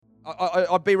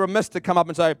I'd be remiss to come up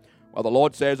and say, well, the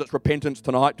Lord says it's repentance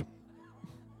tonight.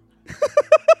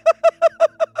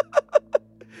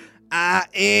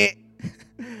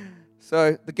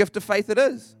 So the gift of faith it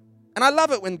is. And I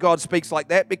love it when God speaks like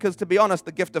that because, to be honest,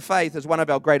 the gift of faith is one of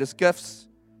our greatest gifts.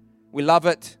 We love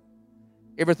it.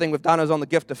 Everything we've done is on the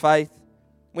gift of faith.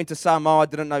 Went to Samoa,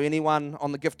 didn't know anyone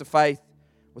on the gift of faith.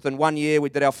 Within 1 year, we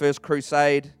did our first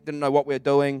crusade. Didn't know what we were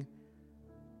doing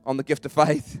on the gift of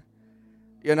faith.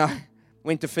 You know,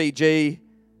 went to Fiji.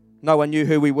 No one knew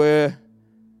who we were.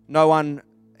 No one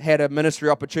had a ministry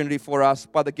opportunity for us.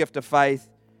 By the gift of faith,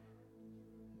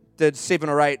 did 7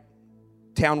 or 8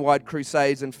 town-wide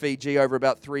crusades in Fiji over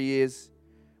about 3 years.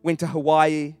 Went to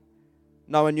Hawaii.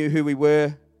 No one knew who we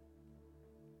were.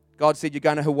 God said, you're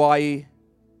going to Hawaii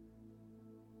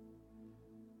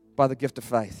by the gift of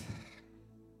faith.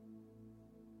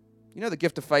 You know the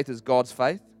gift of faith is God's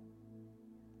faith.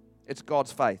 It's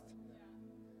God's faith.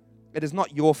 It is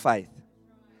not your faith.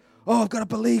 Oh, I've got to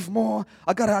believe more.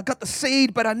 I got the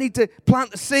seed, but I need to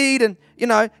plant the seed. And, you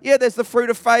know, yeah, there's the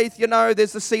fruit of faith. You know,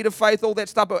 there's the seed of faith, all that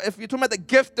stuff. But if you're talking about the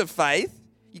gift of faith,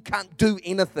 you can't do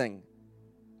anything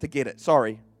to get it.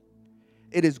 Sorry.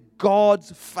 It is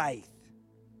God's faith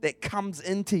that comes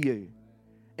into you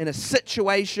in a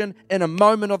situation, in a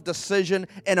moment of decision,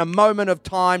 in a moment of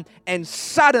time, and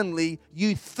suddenly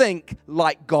you think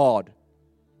like God.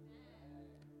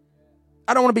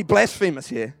 I don't want to be blasphemous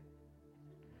here,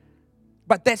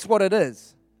 but that's what it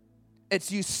is.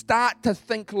 It's you start to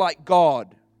think like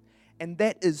God, and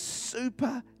that is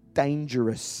super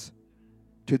dangerous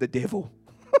to the devil.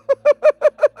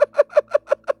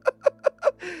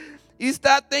 You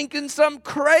start thinking some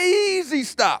crazy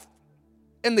stuff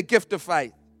in the gift of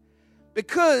faith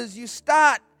because you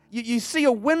see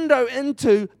a window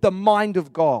into the mind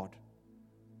of God.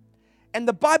 And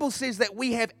the Bible says that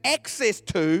we have access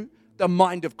to the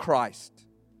mind of Christ.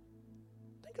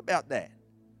 Think about that.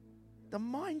 The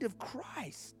mind of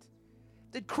Christ.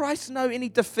 Did Christ know any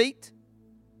defeat?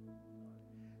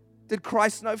 Did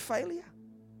Christ know failure?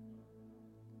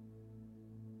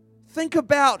 Think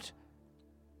about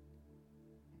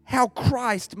how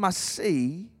Christ must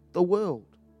see the world.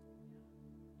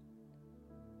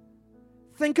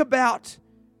 Think about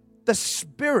the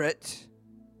spirit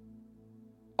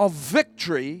of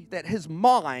victory that his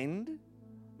mind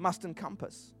must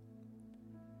encompass.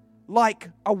 Like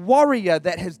a warrior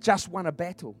that has just won a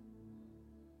battle.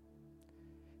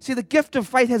 See, the gift of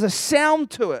faith has a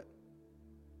sound to it.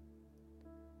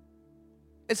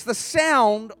 It's the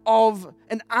sound of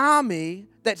an army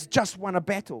that's just won a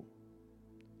battle.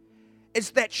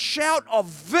 It's that shout of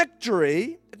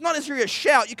victory. It's not necessarily a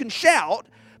shout. You can shout,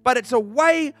 but it's a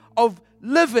way of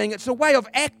living. It's a way of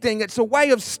acting. It's a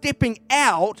way of stepping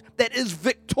out that is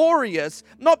victorious,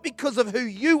 not because of who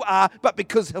you are, but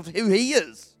because of who he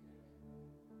is.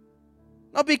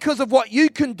 Not because of what you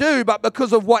can do, but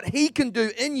because of what he can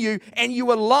do in you, and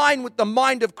you align with the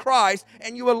mind of Christ,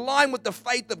 and you align with the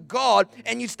faith of God,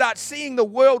 and you start seeing the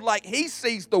world like he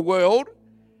sees the world.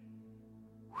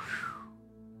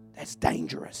 That's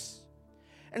dangerous.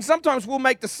 And sometimes we'll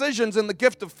make decisions in the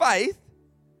gift of faith,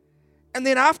 and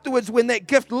then afterwards when that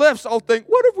gift lifts, I'll think,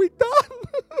 what have we done?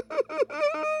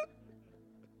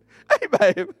 Hey,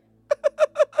 babe.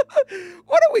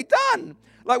 What have we done?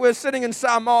 Like we were sitting in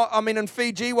in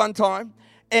Fiji one time,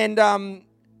 and I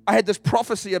had this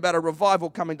prophecy about a revival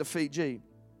coming to Fiji.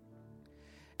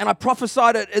 And I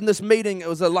prophesied it in this meeting. It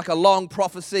was like a long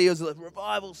prophecy. It was like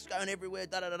revivals going everywhere,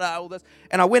 all this.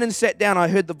 And I went and sat down. I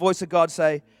heard the voice of God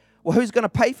say, well, who's going to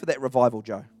pay for that revival,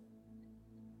 Joe?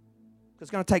 It's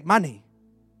going to take money.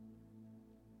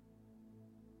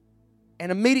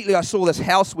 And immediately I saw this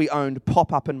house we owned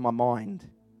pop up in my mind.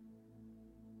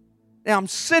 Now I'm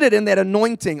sitting in that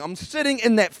anointing. I'm sitting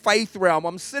in that faith realm.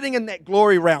 I'm sitting in that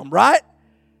glory realm, right?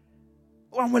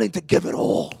 Well, I'm willing to give it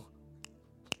all.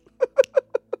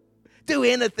 Do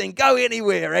anything, go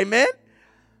anywhere, amen?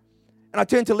 And I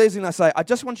turn to Leslie and I say, I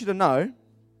just want you to know,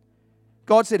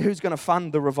 God said who's going to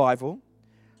fund the revival.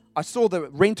 I saw the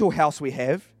rental house we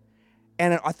have,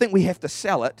 and I think we have to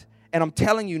sell it. And I'm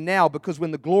telling you now, because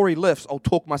when the glory lifts, I'll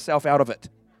talk myself out of it.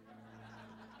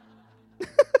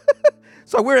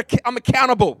 So I'm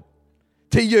accountable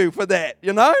to you for that,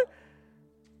 you know?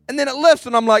 And then it lifts,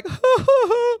 and I'm like,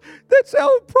 that's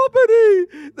our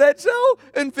property. That's our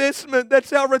investment.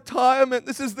 That's our retirement.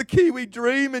 This is the Kiwi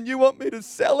dream, and you want me to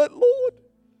sell it, Lord,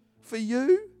 for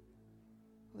you?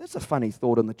 That's a funny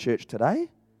thought in the church today.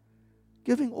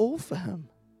 Giving all for him.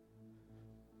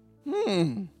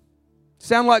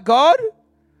 Sound like God?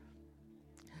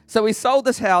 So we sold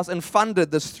this house and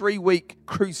funded this 3-week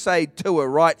crusade tour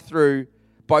right through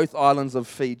both islands of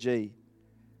Fiji.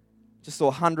 Just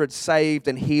saw hundreds saved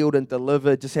and healed and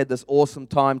delivered. Just had this awesome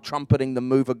time trumpeting the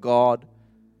move of God.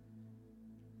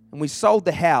 And we sold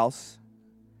the house.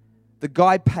 The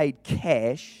guy paid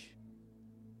cash.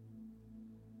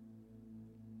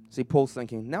 See, Paul's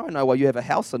thinking, now I know why you have a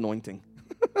house anointing.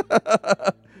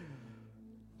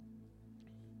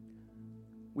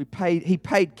 He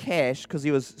paid cash because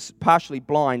he was partially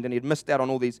blind and he had missed out on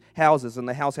all these houses, and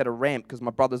the house had a ramp because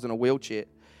my brother's in a wheelchair.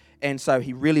 And so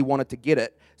he really wanted to get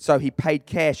it. So he paid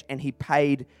cash, and he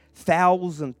paid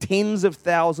thousands, tens of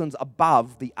thousands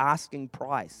above the asking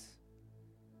price.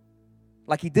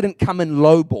 Like, he didn't come in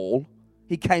lowball,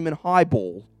 he came in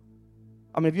highball.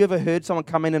 I mean, have you ever heard someone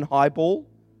come in highball?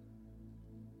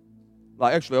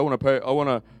 Like, actually, I want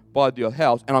to buy your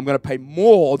house, and I'm going to pay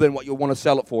more than what you want to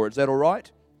sell it for. Is that all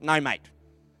right? No, mate.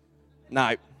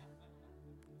 No.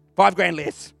 $5,000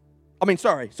 less. I mean,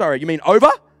 sorry, you mean over?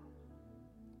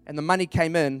 And the money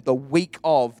came in the week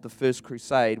of the first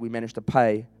crusade. We managed to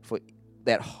pay for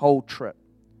that whole trip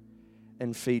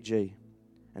in Fiji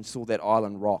and saw that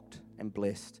island rocked and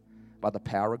blessed by the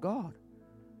power of God.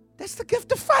 That's the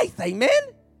gift of faith, amen?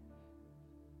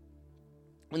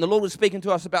 When the Lord was speaking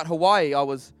to us about Hawaii, I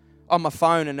was on my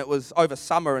phone and it was over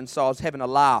summer, and so I was having a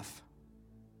laugh.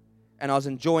 And I was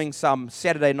enjoying some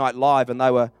Saturday Night Live, and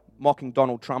they were mocking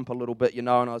Donald Trump a little bit, and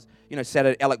I was,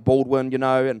 Saturday, Alec Baldwin, and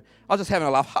I was just having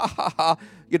a laugh, ha, ha, ha,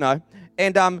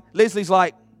 And Leslie's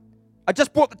like, I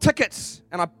just bought the tickets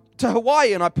to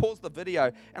Hawaii, and I paused the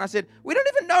video, and I said, we don't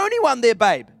even know anyone there,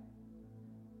 babe.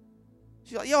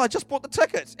 She's like, yeah, I just bought the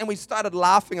tickets. And we started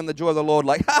laughing in the joy of the Lord,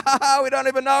 like, ha, ha, ha, we don't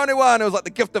even know anyone. It was like the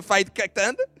gift of faith kicked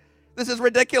in. This is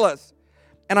ridiculous.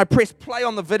 And I pressed play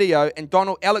on the video, and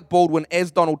Alec Baldwin,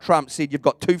 as Donald Trump, said, you've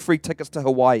got 2 free tickets to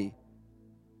Hawaii.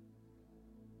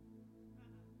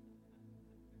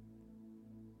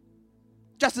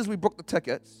 Just as we booked the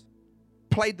tickets,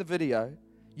 played the video,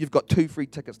 you've got 2 free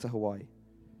tickets to Hawaii.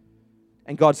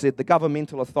 And God said, the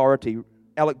governmental authority,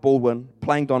 Alec Baldwin,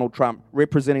 playing Donald Trump,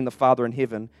 representing the Father in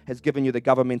heaven, has given you the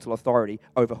governmental authority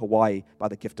over Hawaii by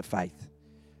the gift of faith.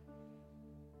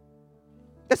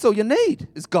 That's all you need,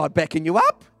 is God backing you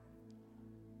up.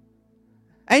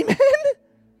 Amen?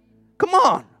 Come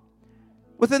on.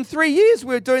 Within 3 years,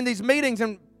 we were doing these meetings,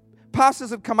 and pastors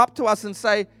have come up to us and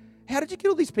say, how did you get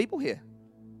all these people here?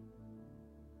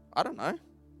 I don't know.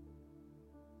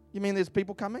 You mean there's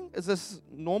people coming? Is this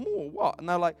normal or what? And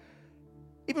they're like,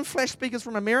 even flash speakers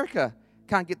from America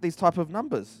can't get these type of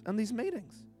numbers in these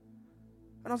meetings.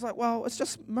 And I was like, well, it's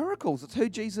just miracles. It's who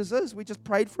Jesus is. We just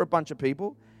prayed for a bunch of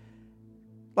people.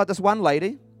 Like this one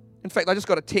lady. In fact, I just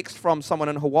got a text from someone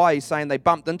in Hawaii saying they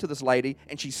bumped into this lady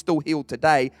and she's still healed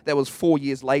today. That was 4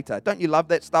 years later. Don't you love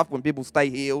that stuff when people stay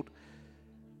healed?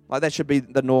 Like, that should be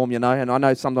the norm, and I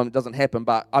know sometimes it doesn't happen,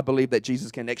 but I believe that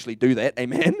Jesus can actually do that,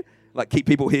 amen? Like, keep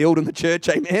people healed in the church,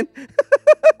 amen?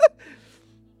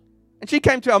 And she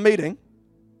came to our meeting,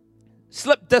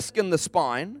 slipped disc in the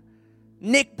spine,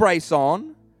 neck brace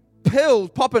on,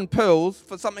 popping pills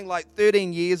for something like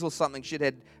 13 years or something. She'd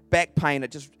had back pain.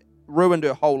 It just ruined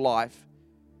her whole life.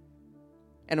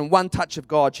 And in one touch of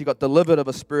God, she got delivered of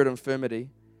a spirit of infirmity,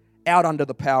 out under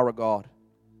the power of God,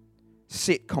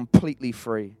 set completely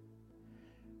free.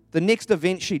 The next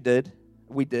event she really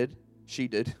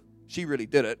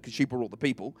did it because she brought all the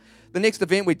people. The next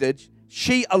event we did,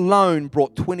 she alone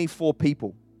brought 24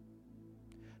 people.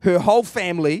 Her whole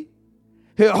family,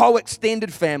 her whole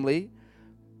extended family,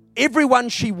 everyone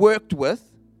she worked with,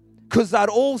 because they'd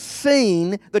all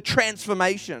seen the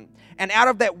transformation. And out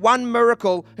of that one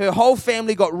miracle, her whole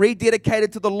family got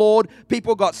rededicated to the Lord.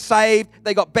 People got saved.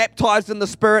 They got baptized in the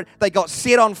Spirit. They got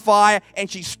set on fire. And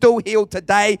she's still healed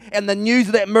today. And the news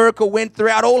of that miracle went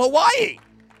throughout all Hawaii.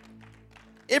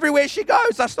 Everywhere she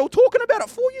goes, they're still talking about it.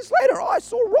 4 years later, I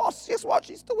saw Ross. Guess what?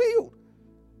 She's still healed.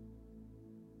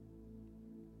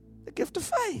 The gift of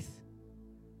faith.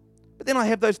 But then I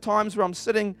have those times where I'm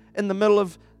sitting in the middle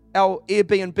of our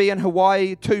Airbnb in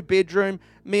Hawaii, 2-bedroom,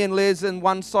 me and Les in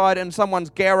one side and someone's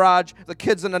garage, the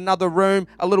kids in another room,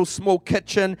 a little small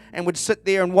kitchen, and we'd sit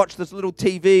there and watch this little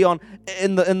TV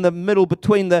in the middle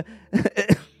between the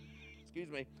excuse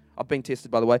me, I've been tested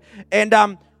by the way, and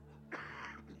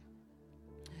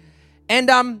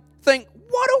think,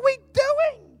 what are we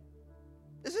doing?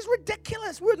 This is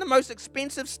ridiculous. We're in the most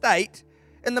expensive state,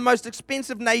 in the most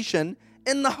expensive nation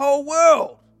in the whole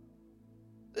world.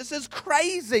 This is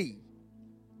crazy.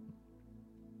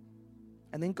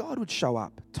 And then God would show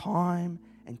up time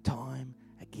and time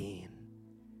again.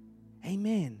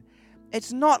 Amen.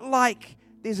 It's not like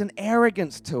there's an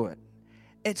arrogance to it.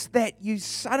 It's that you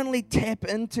suddenly tap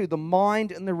into the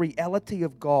mind and the reality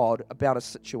of God about a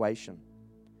situation.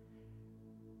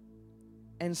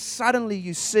 And suddenly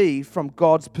you see from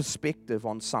God's perspective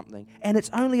on something. And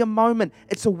it's only a moment,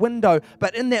 it's a window.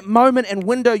 But in that moment and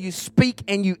window, you speak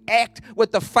and you act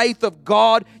with the faith of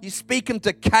God. You speak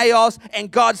into chaos,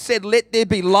 and God said, let there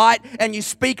be light. And you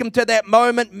speak into that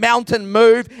moment, mountain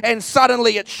move, and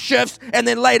suddenly it shifts. And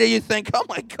then later you think, oh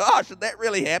my gosh, did that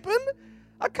really happen?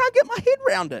 I can't get my head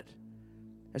around it.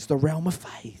 It's the realm of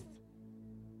faith.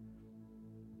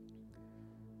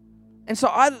 And so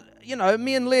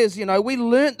me and Liz, we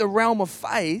learnt the realm of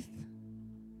faith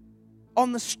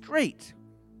on the street.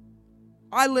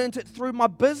 I learnt it through my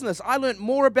business. I learnt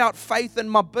more about faith in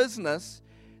my business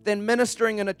than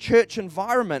ministering in a church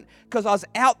environment because I was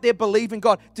out there believing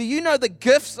God. Do you know the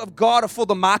gifts of God are for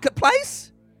the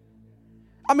marketplace?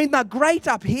 I mean, they're great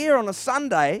up here on a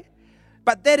Sunday,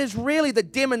 but that is really the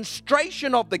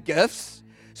demonstration of the gifts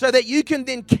so that you can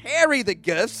then carry the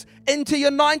gifts into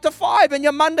your 9 to 5 and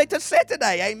your Monday to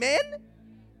Saturday. Amen?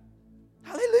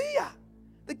 Hallelujah.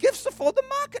 The gifts are for the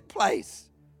marketplace.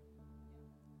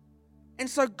 And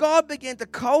so God began to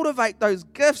cultivate those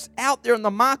gifts out there in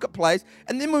the marketplace.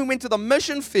 And then when we went to the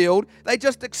mission field, they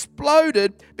just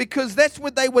exploded because that's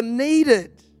where they were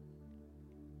needed.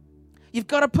 You've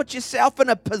got to put yourself in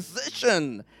a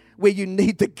position where you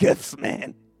need the gifts,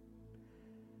 man.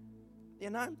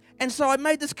 And so I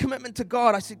made this commitment to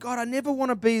God. I said, God, I never want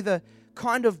to be the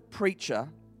kind of preacher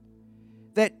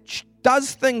that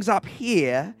does things up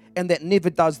here and that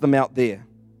never does them out there.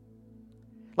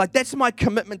 Like, that's my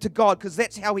commitment to God because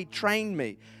that's how He trained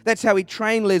me. That's how He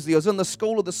trained Leslie. I was in the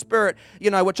school of the Spirit,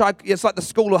 it's like the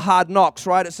school of hard knocks,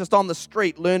 right? It's just on the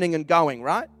street, learning and going,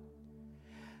 right?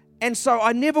 And so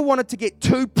I never wanted to get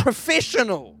too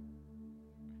professional.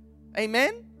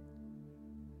 Amen?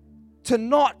 To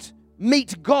not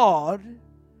meet God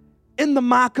in the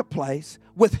marketplace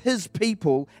with His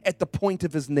people at the point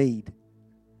of His need.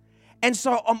 And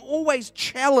so I'm always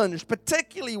challenged,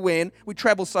 particularly when we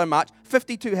travel so much.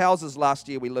 52 houses last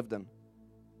year we lived in.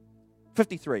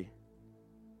 53.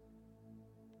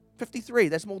 53,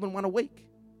 that's more than one a week.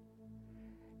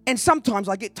 And sometimes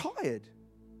I get tired.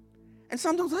 And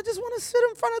sometimes I just want to sit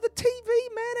in front of the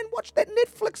TV, man, and watch that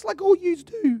Netflix like all yous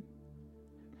do.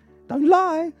 Don't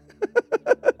lie.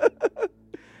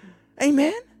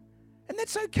 Amen? And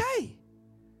that's okay.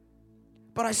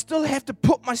 But I still have to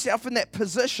put myself in that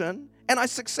position, and I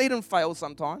succeed and fail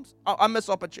sometimes. I miss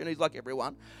opportunities like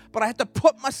everyone. But I have to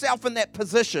put myself in that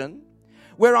position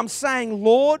where I'm saying,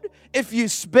 Lord, if you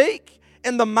speak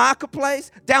in the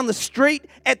marketplace, down the street,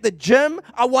 at the gym,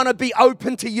 I want to be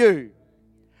open to you.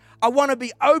 I want to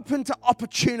be open to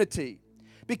opportunity.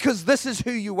 Because this is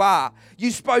who you are. You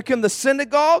spoke in the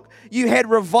synagogue. You had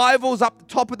revivals up the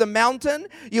top of the mountain.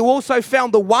 You also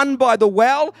found the one by the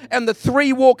well and the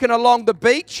 3 walking along the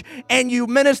beach. And you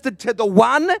ministered to the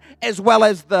one as well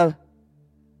as the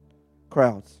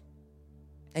crowds.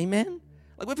 Amen?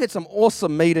 Like, we've had some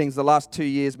awesome meetings the last 2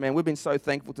 years, man. We've been so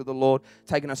thankful to the Lord,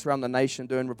 taking us around the nation,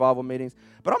 doing revival meetings.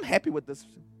 But I'm happy with this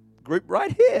group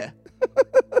right here.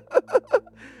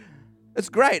 It's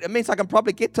great. It means I can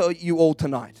probably get to you all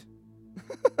tonight.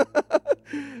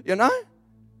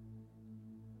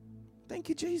 Thank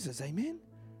you, Jesus. Amen.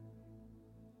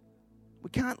 We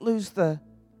can't lose the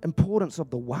importance of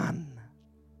the one,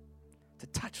 to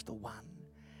touch the one.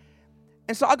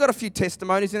 And so I got a few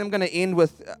testimonies, and I'm going to end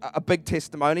with a big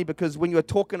testimony because when you were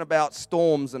talking about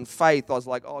storms and faith, I was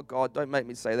like, oh, God, don't make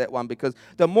me say that one, because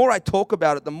the more I talk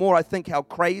about it, the more I think how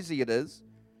crazy it is.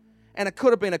 And it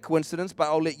could have been a coincidence, but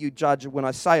I'll let you judge when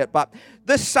I say it. But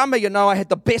this summer, I had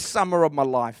the best summer of my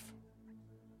life.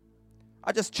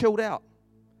 I just chilled out.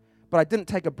 But I didn't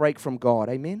take a break from God.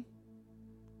 Amen?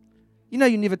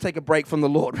 You never take a break from the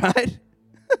Lord, right?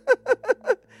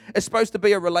 It's supposed to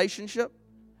be a relationship.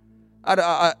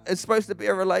 It's supposed to be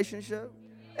a relationship.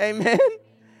 Amen?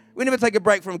 We never take a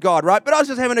break from God, right? But I was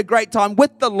just having a great time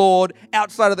with the Lord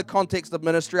outside of the context of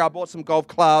ministry. I bought some golf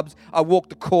clubs. I walked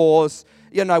the course.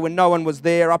 When no one was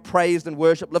there, I praised and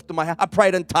worshiped, lifted my hand. I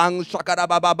prayed in tongues,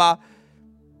 shakadababa,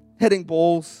 hitting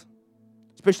balls.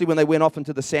 Especially when they went off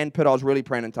into the sand pit, I was really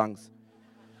praying in tongues.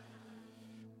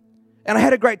 And I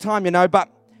had a great time, but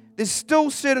there's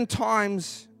still certain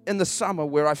times in the summer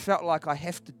where I felt like I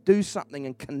have to do something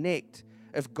and connect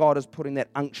if God is putting that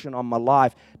unction on my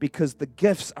life, because the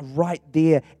gifts are right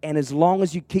there, and as long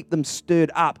as you keep them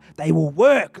stirred up, they will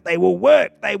work, they will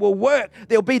work, they will work.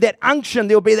 There'll be that unction,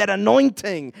 there'll be that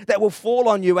anointing that will fall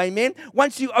on you, amen?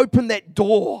 Once you open that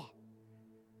door,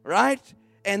 right?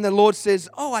 And the Lord says,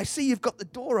 oh, I see you've got the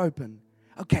door open.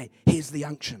 Okay, here's the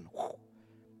unction.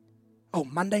 Oh,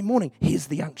 Monday morning, here's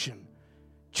the unction.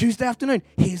 Tuesday afternoon,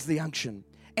 here's the unction.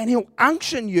 And he'll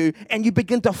unction you, and you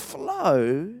begin to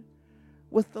flow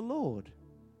with the Lord.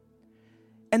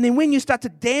 And then when you start to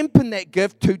dampen that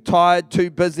gift, too tired, too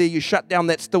busy, you shut down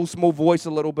that still small voice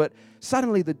a little bit,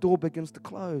 suddenly the door begins to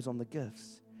close on the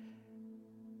gifts.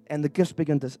 And the gifts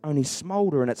begin to only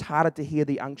smolder, and it's harder to hear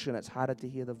the unction, it's harder to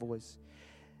hear the voice.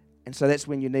 And so that's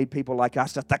when you need people like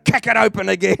us just to kick it open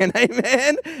again,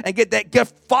 amen, and get that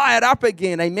gift fired up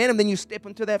again, amen, and then you step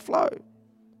into that flow.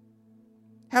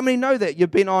 How many know that?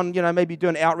 You've been on, maybe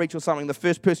doing outreach or something, the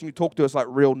first person you talk to is like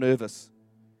real nervous.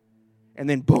 And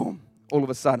then boom, all of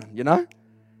a sudden,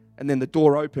 And then the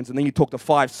door opens, and then you talk to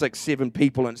 5, 6, 7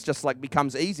 people, and it's just like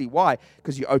becomes easy. Why?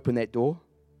 Because you open that door,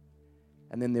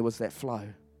 and then there was that flow.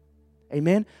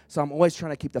 Amen? So I'm always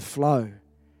trying to keep the flow.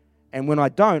 And when I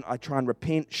don't, I try and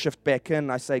repent, shift back in.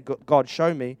 I say, God,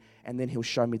 show me, and then he'll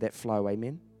show me that flow.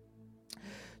 Amen?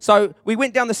 So we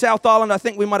went down the South Island. I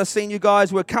think we might have seen you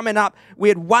guys. We're coming up. We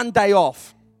had one day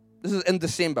off. This is in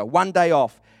December, one day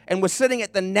off. And we're sitting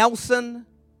at the Nelson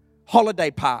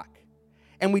Holiday Park.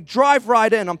 And we drive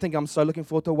right in. I'm thinking, I'm so looking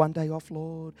forward to one day off,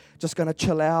 Lord. Just going to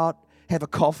chill out, have a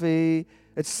coffee.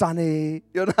 It's sunny,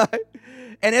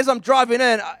 And as I'm driving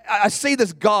in, I see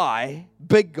this guy,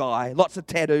 big guy, lots of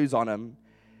tattoos on him.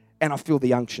 And I feel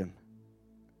the unction.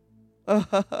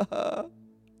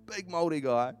 Big moldy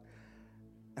guy.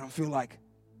 And I feel like,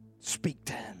 speak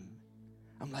to him.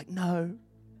 I'm like, no.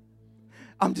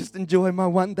 I'm just enjoying my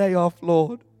one day off,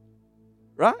 Lord.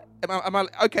 Right? Am I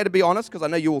okay to be honest? Because I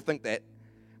know you all think that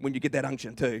when you get that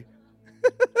unction too.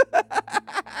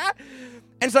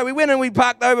 And so we went and we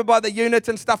parked over by the units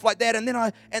and stuff like that. And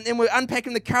then we're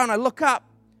unpacking the car and I look up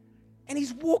and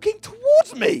he's walking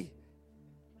towards me.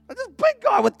 This big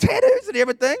guy with tattoos and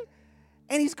everything.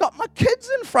 And he's got my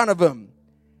kids in front of him.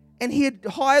 And he had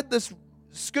hired this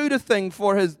scooter thing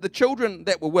for the children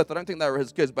that were with. I don't think they were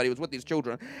his kids, but he was with his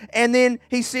children. And then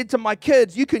he said to my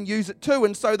kids, you can use it too.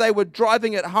 And so they were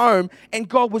driving it home, and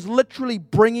God was literally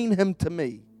bringing him to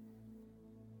me.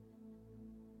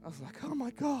 I was like, oh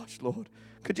my gosh, Lord,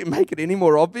 could you make it any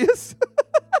more obvious?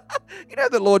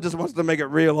 The Lord just wants to make it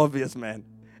real obvious, man,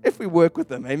 if we work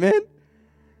with him, amen?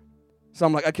 So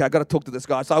I'm like, okay, I got to talk to this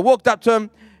guy. So I walked up to him,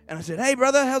 and I said, hey,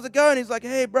 brother, how's it going? He's like,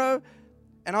 hey, bro.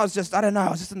 And I was just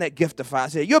in that gift of faith. I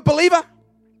said, you a believer?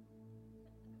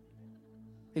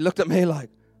 He looked at me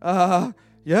like,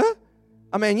 yeah?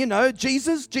 I mean,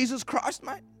 Jesus Christ,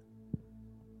 mate.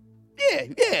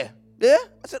 Yeah.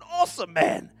 I said, awesome,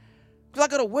 man. Because I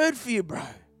got a word for you, bro.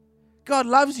 God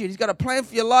loves you. He's got a plan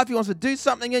for your life. He wants to do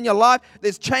something in your life.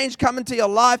 There's change coming to your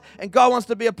life, and God wants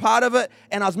to be a part of it.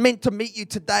 And I was meant to meet you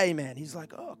today, man. He's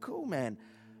like, oh, cool, man.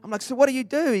 I'm like, so what do you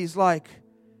do? He's like,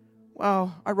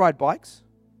 well, I ride bikes.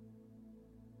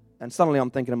 And suddenly I'm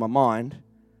thinking in my mind,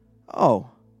 oh,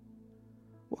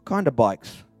 what kind of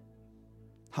bikes?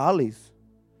 Harleys.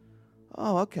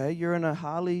 Oh, okay, you're in a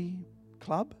Harley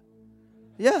club?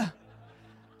 Yeah.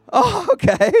 Oh,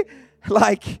 okay.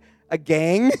 Like a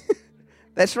gang?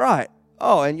 That's right.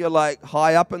 Oh, and you're like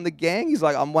high up in the gang? He's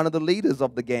like, I'm one of the leaders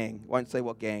of the gang. Won't say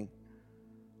what gang.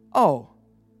 Oh.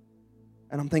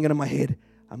 And I'm thinking in my head,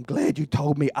 I'm glad you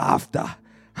told me after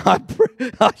I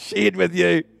shared with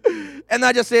you. And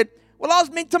I just said, well, I was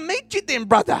meant to meet you then,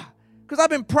 brother. Because I've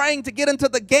been praying to get into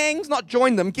the gangs, not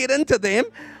join them, get into them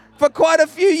for quite a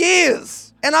few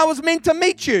years. And I was meant to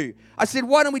meet you. I said,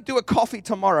 why don't we do a coffee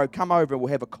tomorrow? Come over,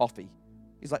 we'll have a coffee.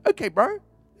 He's like, okay, bro,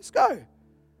 let's go.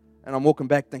 And I'm walking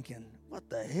back thinking, what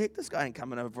the heck? This guy ain't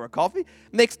coming over for a coffee.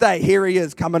 Next day, here he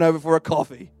is coming over for a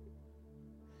coffee.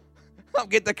 I'll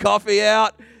get the coffee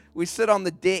out. We sit on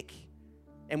the deck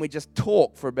and we just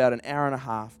talk for about an hour and a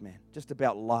half, man, just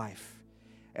about life.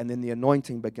 And then the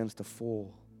anointing begins to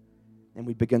fall. And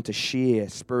we begin to share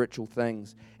spiritual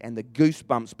things. And the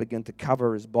goosebumps begin to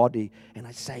cover his body. And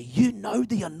I say, you know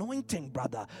the anointing,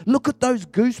 brother. Look at those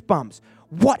goosebumps.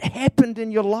 What happened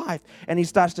in your life? And he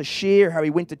starts to share how he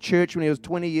went to church when he was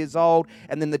 20 years old.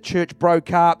 And then the church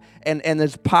broke up. And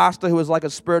his pastor, who was like a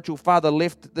spiritual father,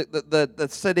 left the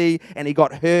city. And he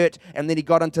got hurt. And then he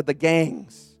got into the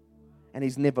gangs. And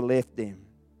he's never left them.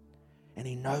 And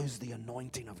he knows the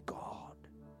anointing of God.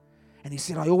 And he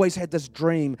said, I always had this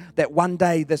dream that one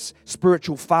day this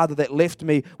spiritual father that left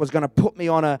me was going to put me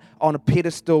on a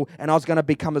pedestal, and I was going to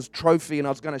become his trophy, and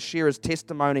I was going to share his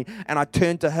testimony. And I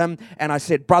turned to him and I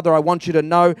said, brother, I want you to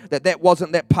know that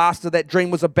wasn't that pastor that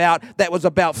dream was about. That was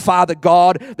about Father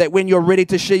God, that when you're ready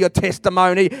to share your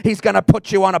testimony, he's going to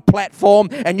put you on a platform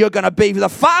and you're going to be the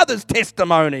Father's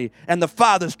testimony and the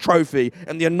Father's trophy.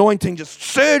 And the anointing just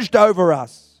surged over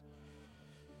us.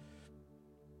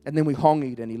 And then we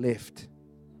hongied and he left.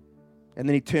 And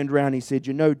then he turned around and he said,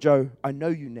 Joe, I know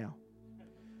you now.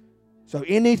 So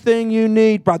anything you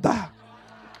need, brother.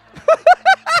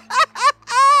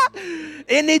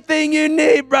 Anything you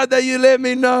need, brother, you let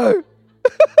me know.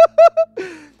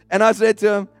 And I said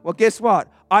to him, well, guess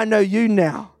what? I know you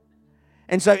now.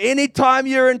 And so anytime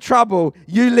you're in trouble,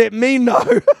 you let me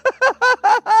know.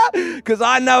 Because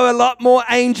I know a lot more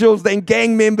angels than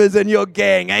gang members in your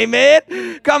gang.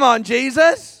 Amen? Come on,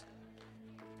 Jesus.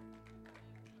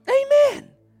 Amen.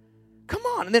 Come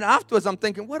on. And then afterwards, I'm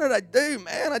thinking, what did I do,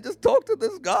 man? I just talked to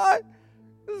this guy,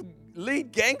 this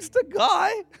lead gangster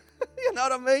guy. You know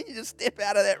what I mean? You just step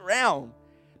out of that realm.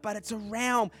 But it's a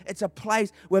realm. It's a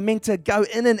place we're meant to go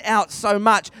in and out so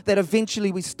much that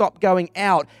eventually we stop going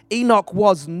out. Enoch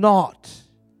was not.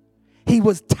 He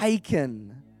was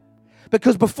taken.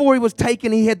 Because before he was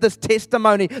taken, he had this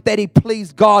testimony that he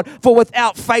pleased God. For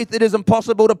without faith, it is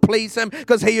impossible to please him,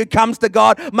 because he who comes to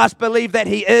God must believe that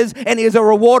he is, and he is a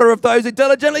rewarder of those who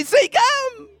diligently seek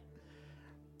him.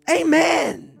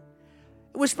 Amen.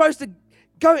 We're supposed to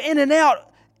go in and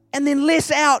out, and then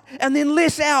less out, and then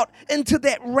less out into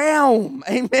that realm.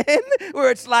 Amen.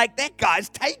 Where it's like, that guy's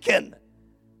taken.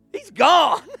 He's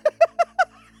gone.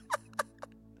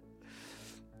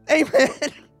 Amen.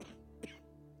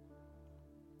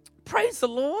 Praise the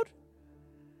Lord.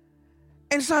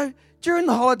 And so during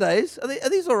the holidays, are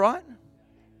these all right?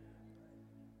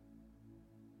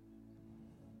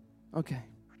 Okay.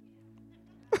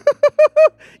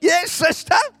 Yes,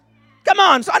 sister. Come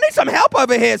on. I need some help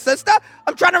over here, sister.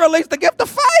 I'm trying to release the gift of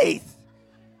faith.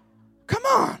 Come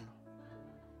on.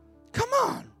 Come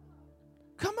on.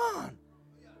 Come on.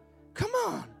 Come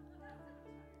on.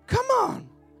 Come on.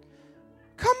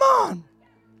 Come on.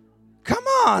 Come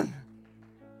on.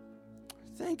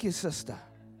 Thank you, sister.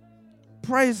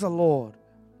 Praise the Lord.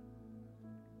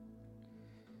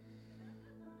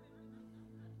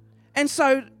 And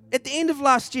so at the end of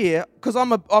last year, because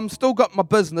I'm still got my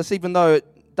business, even though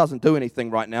it doesn't do anything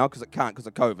right now because it can't because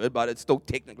of COVID, but it's still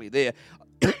technically there.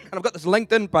 And I've got this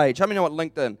LinkedIn page. How many know what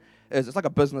LinkedIn is? It's like a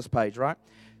business page, right?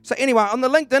 So anyway, on the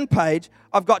LinkedIn page,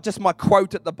 I've got just my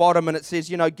quote at the bottom, and it says,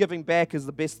 giving back is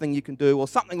the best thing you can do, or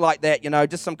something like that,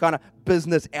 just some kind of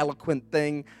business eloquent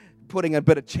thing, putting a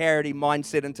bit of charity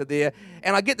mindset into there.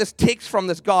 And I get this text from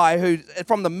this guy who's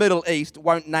from the Middle East,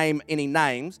 won't name any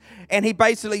names, and he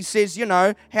basically says,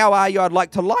 how are you? I'd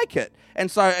like to like it. And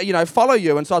so, follow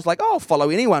you. And so I was like, oh, I'll follow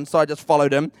anyone. So I just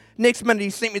followed him. Next minute, he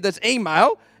sent me this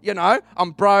email,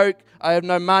 I'm broke, I have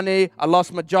no money, I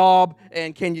lost my job,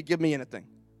 and can you give me anything?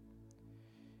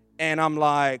 And I'm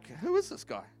like, who is this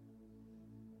guy?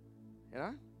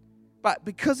 But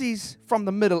because he's from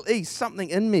the Middle East, something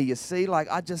in me, you see,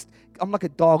 I'm like a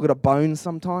dog with a bone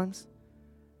sometimes.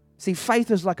 See,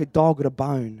 faith is like a dog with a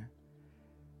bone.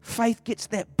 Faith gets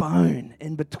that bone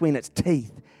in between its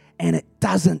teeth, and it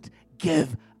doesn't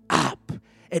give up.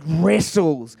 It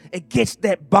wrestles. It gets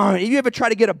that bone. Have you ever tried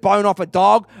to get a bone off a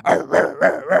dog?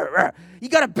 You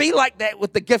got to be like that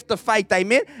with the gift of faith,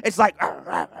 amen? It's like,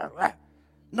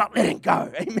 not letting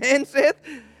go, amen, Seth?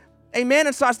 Amen.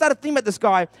 And so I started thinking about this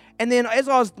guy. And then as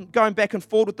I was going back and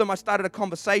forth with him, I started a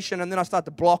conversation, and then I started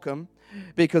to block him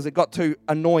because it got too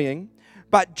annoying.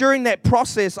 But during that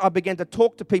process, I began to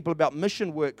talk to people about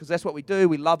mission work, because that's what we do.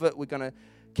 We love it. We're going to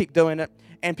keep doing it.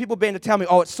 And people began to tell me,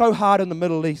 oh, it's so hard in the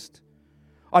Middle East.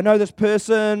 I know this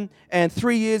person, and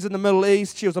 3 years in the Middle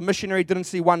East, she was a missionary, didn't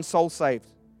see one soul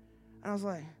saved. And I was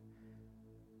like...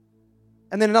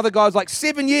 And then another guy was like,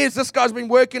 7 years, this guy's been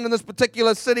working in this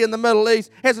particular city in the Middle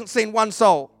East, hasn't seen one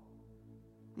soul.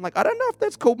 I'm like, I don't know if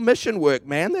that's called mission work,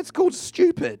 man. That's called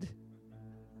stupid.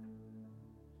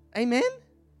 Amen?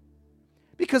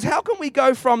 Because how can we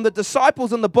go from the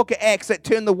disciples in the book of Acts that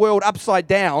turned the world upside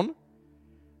down,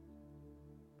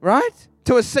 right,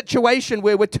 to a situation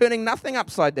where we're turning nothing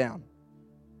upside down?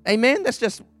 Amen? That's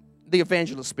just the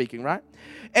evangelist speaking, right?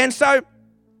 And so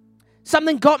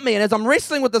something got me, and as I'm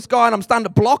wrestling with this guy and I'm starting to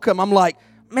block him, I'm like,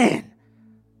 man,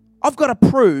 I've got to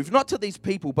prove, not to these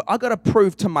people, but I've got to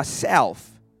prove to myself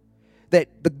that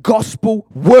the gospel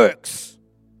works.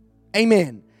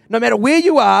 Amen. No matter where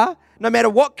you are, no matter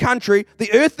what country,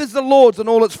 the earth is the Lord's in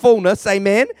all its fullness.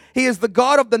 Amen. He is the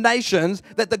God of the nations,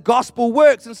 that the gospel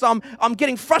works. And so I'm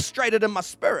getting frustrated in my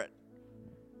spirit.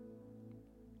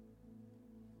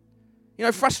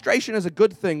 Frustration is a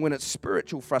good thing when it's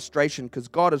spiritual frustration, because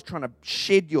God is trying to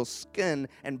shed your skin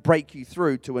and break you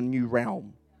through to a new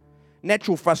realm.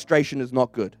 Natural frustration is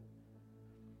not good.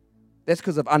 That's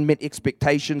because of unmet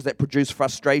expectations that produce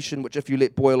frustration, which if you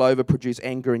let boil over, produce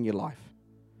anger in your life.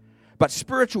 But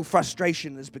spiritual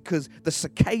frustration is because the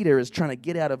cicada is trying to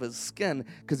get out of his skin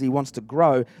because he wants to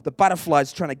grow. The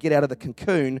butterfly's trying to get out of the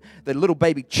cocoon. The little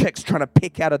baby chick's trying to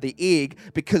peck out of the egg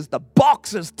because the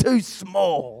box is too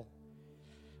small.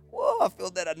 Whoa, I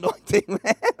feel that anointing,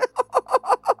 man.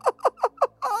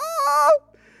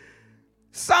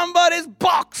 Somebody's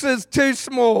box is too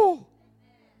small.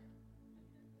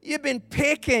 You've been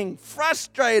pecking,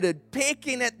 frustrated,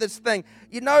 pecking at this thing.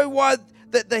 You know why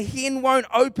the hen won't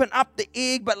open up the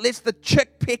egg but lets the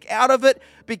chick peck out of it?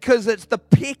 Because it's the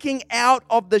pecking out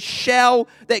of the shell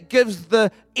that gives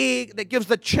the egg, that gives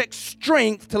the chick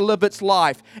strength to live its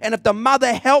life. And if the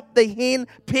mother helped the hen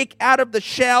peck out of the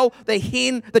shell,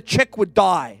 the chick would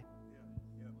die.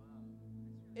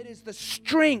 It is the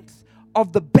strength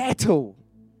of the battle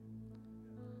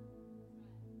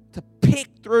to peck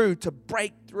through, to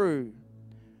break through,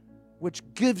 which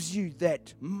gives you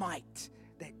that might,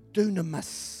 that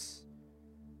dunamis,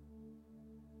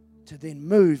 to then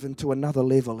move into another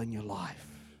level in your life.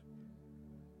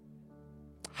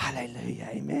 Hallelujah,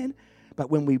 amen. But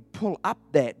when we pull up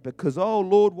that because, oh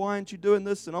Lord, why aren't you doing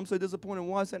this? And I'm so disappointed,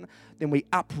 why is that? Then we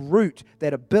uproot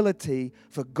that ability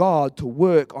for God to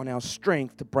work on our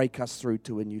strength to break us through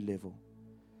to a new level.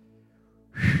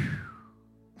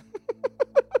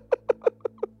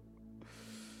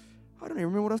 I don't even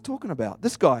remember what I was talking about.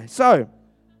 This guy.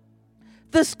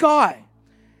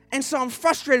 And so I'm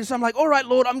frustrated. So I'm like, all right,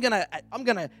 Lord, I'm gonna,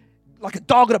 like a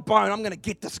dog at a bone, I'm gonna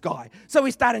get this guy. So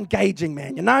we start engaging,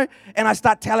 man, you know? And I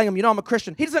start telling him, I'm a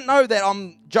Christian. He doesn't know that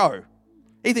I'm Joe.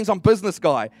 He thinks I'm business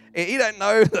guy. He don't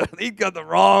know that he's got the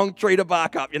wrong tree to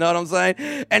bark up, you know what I'm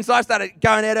saying? And so I started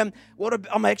going at him.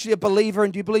 I'm actually a believer,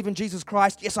 and do you believe in Jesus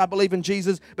Christ? Yes, I believe in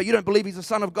Jesus, but you don't believe he's the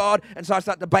Son of God. And so I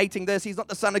start debating this. He's not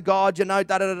the Son of God,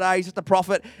 he's just a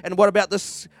prophet. And what about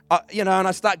this, and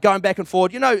I start going back and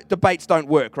forth. Debates don't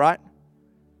work, right?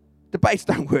 Debates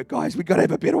don't work, guys. We've got to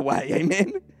have a better way,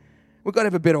 amen? We've got to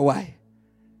have a better way.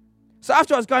 So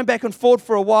after I was going back and forth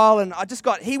for a while, and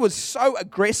he was so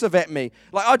aggressive at me.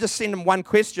 Like, I just send him one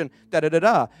question,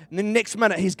 da-da-da-da. And then next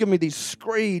minute, he's giving me these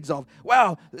screeds of,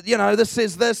 well, this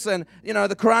says this, and, the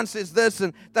Quran says this,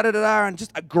 and da-da-da-da, and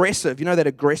just aggressive. That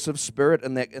aggressive spirit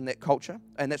in that culture.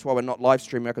 And that's why we're not live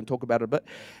streaming. I can talk about it a bit.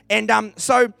 And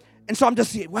so I'm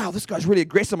just saying, wow, this guy's really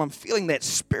aggressive. I'm feeling that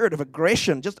spirit of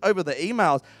aggression just over the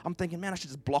emails. I'm thinking, man, I should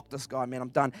just block this guy, man. I'm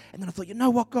done. And then I thought, you know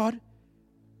what, God?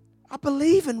 I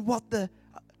believe in what the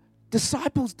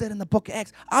disciples did in the book of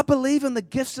Acts. I believe in the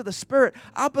gifts of the Spirit.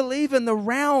 I believe in the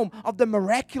realm of the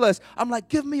miraculous. I'm like,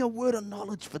 give me a word of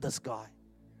knowledge for this guy.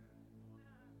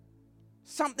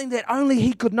 Something that only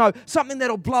he could know. Something that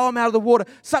will blow him out of the water.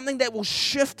 Something that will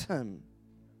shift him.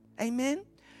 Amen?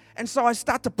 And so I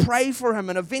start to pray for him,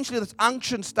 and eventually this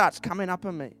unction starts coming up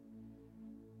in me.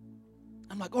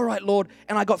 I'm like, all right, Lord.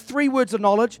 And I got 3 words of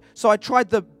knowledge, so I tried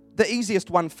the easiest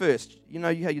one first. You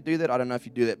know how you do that? I don't know if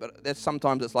you do that, but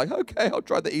sometimes it's like, okay, I'll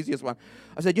try the easiest one.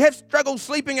 I said, you have struggled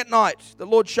sleeping at night. The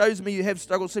Lord shows me you have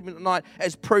struggled sleeping at night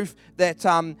as proof that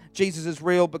Jesus is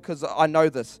real because I know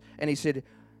this. And he said,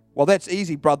 well, that's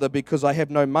easy, brother, because I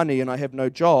have no money and I have no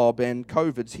job and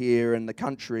COVID's here in the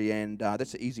country, and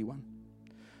that's an easy one.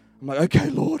 I'm like, okay,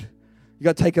 Lord, you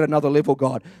got to take it another level,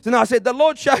 God. So now I said, the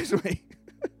Lord shows me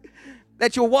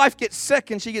that your wife gets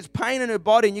sick and she gets pain in her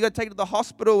body and you got to take her to the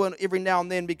hospital and every now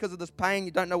and then because of this pain,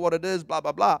 you don't know what it is, blah,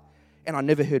 blah, blah. And I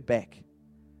never heard back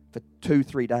for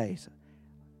 2-3 days.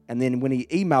 And then when he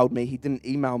emailed me, he didn't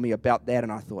email me about that,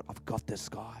 and I thought, I've got this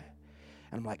guy.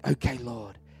 And I'm like, okay,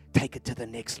 Lord, take it to the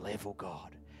next level,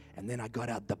 God. And then I got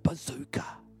out the bazooka,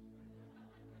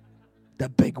 the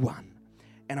big one.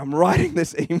 And I'm writing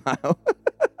this email.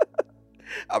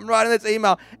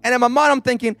 And in my mind I'm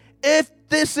thinking, if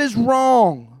this is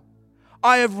wrong,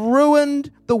 I have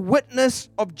ruined the witness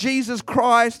of Jesus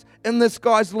Christ in this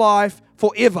guy's life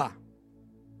forever.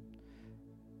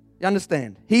 You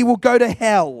understand? He will go to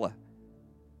hell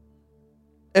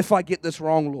if I get this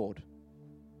wrong, Lord.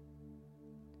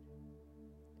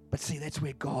 But see, that's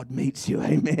where God meets you,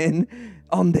 amen?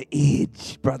 On the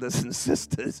edge, brothers and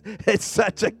sisters. It's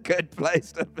such a good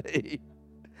place to be.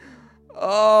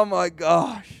 Oh my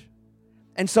gosh.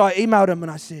 And so I emailed him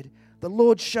and I said, the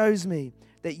Lord shows me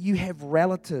that you have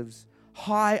relatives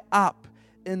high up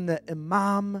in the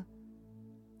Imam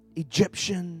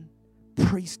Egyptian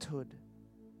priesthood.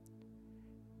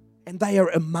 And they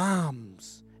are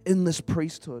imams in this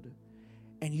priesthood.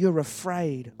 And you're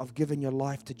afraid of giving your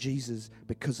life to Jesus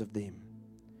because of them.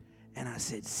 And I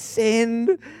said, send.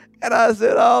 And I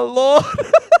said, oh, Lord.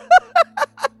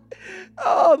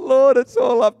 Oh, Lord, it's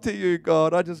all up to you,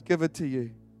 God. I just give it to you.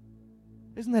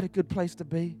 Isn't that a good place to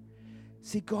be?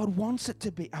 See, God wants it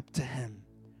to be up to Him.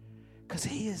 Because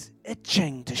He is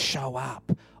itching to show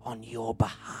up on your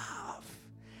behalf.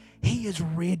 He is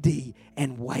ready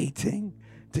and waiting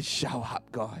to show up,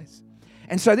 guys.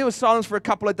 And so there was silence for a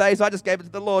couple of days. I just gave it to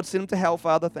the Lord, sent him to hell,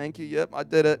 Father. Thank you. Yep, I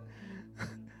did it.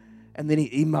 And then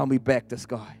he emailed me back, this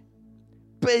guy.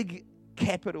 Big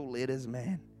capital letters,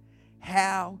 man.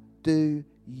 How do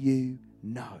you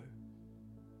know?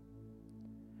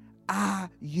 Are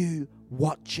you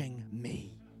watching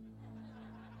me?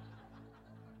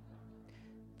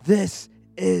 This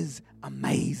is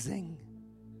amazing.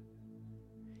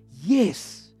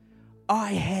 Yes,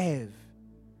 I have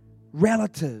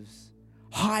relatives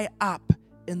high up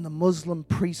in the Muslim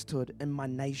priesthood in my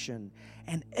nation.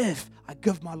 And if I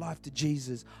give my life to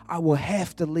Jesus, I will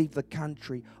have to leave the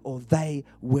country or they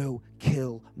will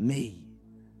kill me.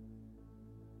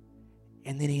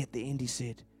 And then at the end he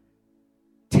said,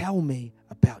 tell me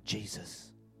about Jesus.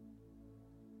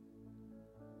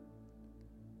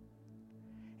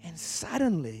 And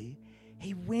suddenly,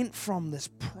 he went from this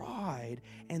pride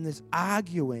and this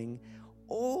arguing,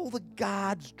 all the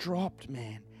guards dropped,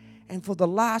 man. And for the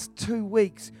last 2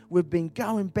 weeks, we've been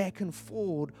going back and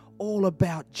forward all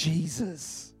about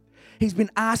Jesus. He's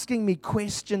been asking me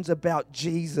questions about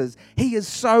Jesus. He is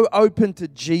so open to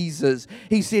Jesus.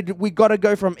 He said, we got to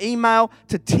go from email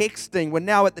to texting. We're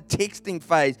now at the texting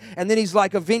phase. And then he's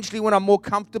like, eventually when I'm more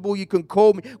comfortable, you can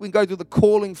call me. We can go through the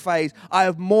calling phase. I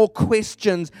have more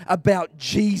questions about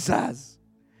Jesus.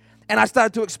 And I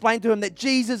started to explain to him that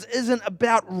Jesus isn't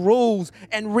about rules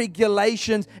and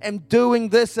regulations and doing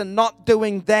this and not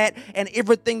doing that and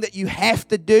everything that you have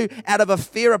to do out of a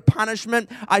fear of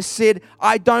punishment. I said,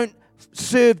 I don't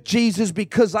serve Jesus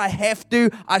because I have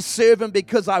to. I serve him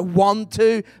because I want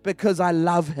to, because I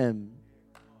love him.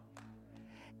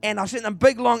 And I sent him a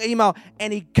big long email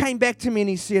and he came back to me and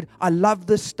he said, I love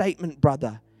this statement,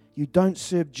 brother. You don't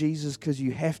serve Jesus because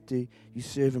you have to. You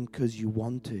serve him because you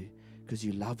want to, because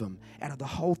you love him. Out of the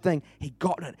whole thing, he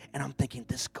got it. And I'm thinking,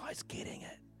 this guy's getting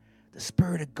it. The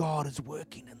Spirit of God is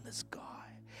working in this guy.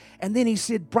 And then he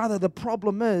said, brother, the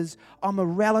problem is I'm a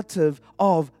relative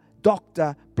of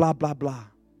Dr. blah, blah, blah.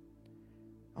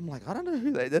 I'm like, I don't know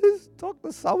who that is.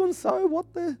 Dr. So-and-so,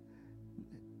 what the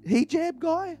hijab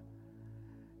guy?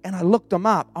 And I looked him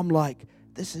up. I'm like,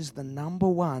 this is the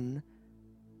 #1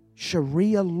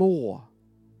 Sharia law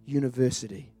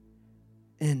university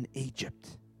in Egypt.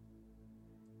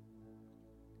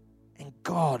 And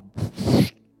God,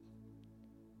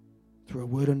 through a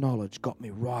word of knowledge, got me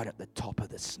right at the top of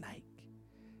the snake.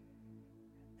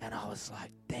 And I was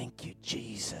like, thank you,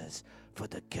 Jesus, for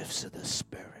the gifts of the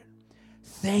Spirit.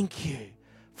 Thank you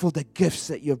for the gifts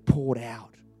that you've poured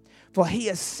out. For he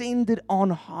ascended on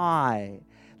high,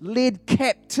 led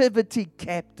captivity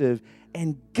captive,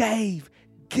 and gave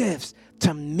gifts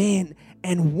to men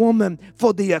and women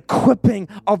for the equipping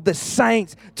of the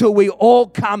saints till we all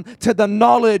come to the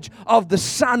knowledge of the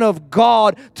Son of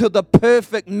God, to the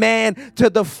perfect man, to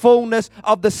the fullness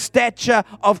of the stature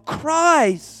of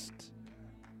Christ.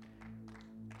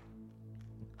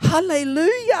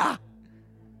 Hallelujah.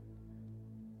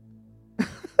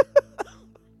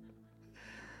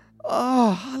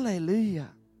 Oh, hallelujah.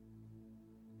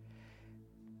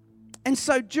 And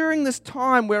so during this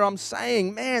time where I'm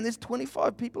saying, man, there's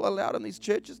 25 people allowed in these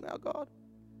churches now, God.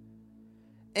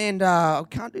 And I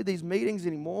can't do these meetings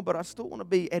anymore, but I still want to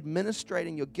be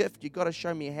administrating your gift. You've got to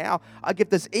show me how. I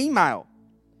get this email.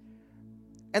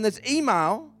 And this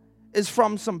email is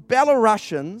from some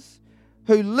Belarusians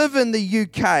who live in the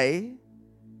UK,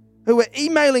 who are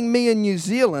emailing me in New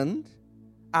Zealand,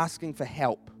 asking for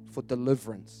help, for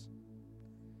deliverance.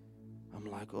 I'm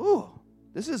like, oh,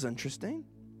 this is interesting.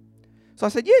 So I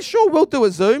said, yeah, sure, we'll do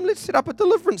a Zoom. Let's set up a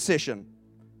deliverance session.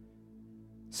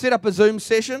 Set up a Zoom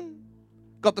session,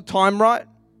 got the time right,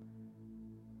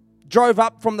 drove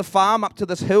up from the farm up to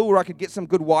this hill where I could get some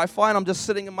good Wi-Fi, and I'm just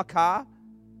sitting in my car,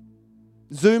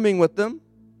 Zooming with them.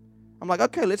 I'm like,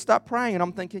 okay, let's start praying. And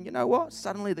I'm thinking, you know what?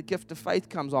 Suddenly the gift of faith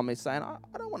comes on me saying, I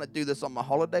don't want to do this on my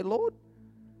holiday, Lord.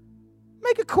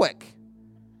 Make it quick.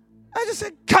 I just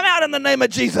said, come out in the name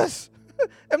of Jesus.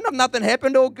 If nothing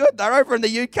happened, all good. They're over in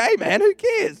the UK, man. Who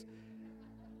cares?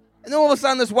 And then all of a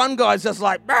sudden, this one guy's just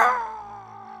like,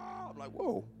 bah! I'm like,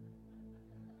 whoa.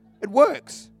 It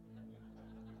works.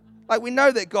 Like, we know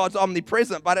that God's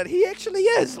omnipresent, but he actually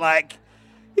is. Like,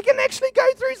 he can actually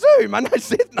go through Zoom. I know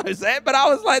Seth knows that, but I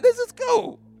was like, this is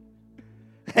cool.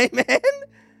 Amen.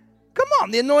 Come on,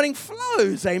 the anointing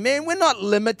flows, amen. We're not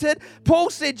limited. Paul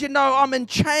said, you know, I'm in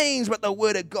chains, but the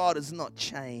word of God is not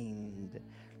chained.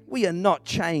 We are not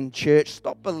chained, church.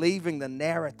 Stop believing the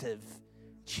narrative,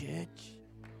 church.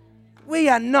 We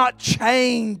are not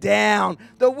chained down.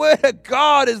 The Word of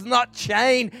God is not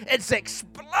chained. It's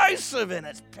explosive in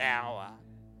its power.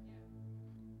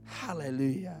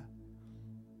 Hallelujah.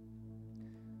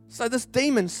 So this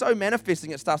demon's so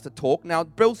manifesting, it starts to talk. Now,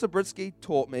 Bill Zabriskie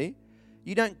taught me,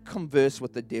 you don't converse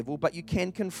with the devil, but you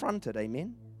can confront it,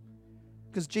 amen?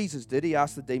 Because Jesus did. He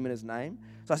asked the demon his name.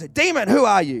 So I said, demon, who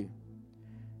are you?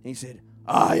 And he said,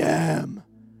 I am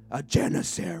a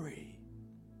Janissary.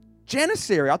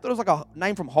 Janissary? I thought it was like a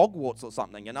name from Hogwarts or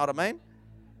something, you know what I mean?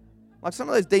 Like some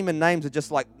of those demon names are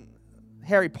just like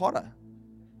Harry Potter.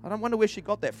 I don't wonder where she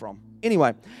got that from.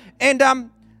 Anyway, and I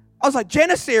was like,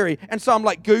 Janissary. And so I'm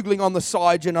like Googling on the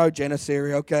side, you know,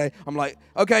 Janissary, okay. I'm like,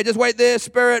 okay, just wait there,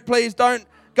 spirit, please don't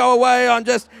go away. I'm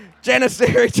just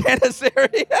Janissary,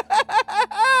 Janissary.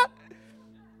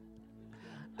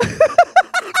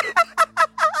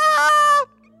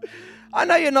 I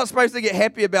know you're not supposed to get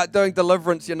happy about doing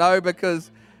deliverance, you know,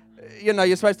 because, you know,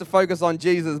 you're supposed to focus on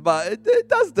Jesus, but it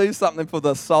does do something for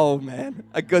the soul, man.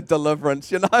 A good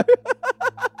deliverance, you know.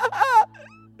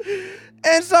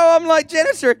 And so I'm like,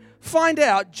 Janissary. Find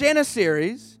out,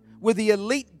 Janissaries were the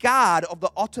elite guard of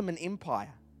the Ottoman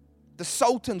Empire. The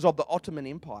sultans of the Ottoman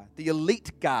Empire. The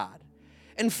elite guard.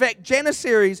 In fact,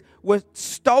 Janissaries were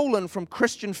stolen from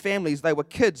Christian families. They were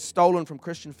kids stolen from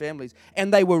Christian families.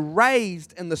 And they were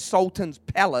raised in the Sultan's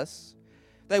palace.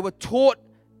 They were taught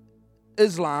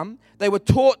Islam. They were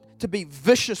taught to be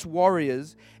vicious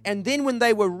warriors. And then when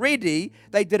they were ready,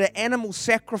 they did an animal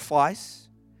sacrifice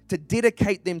to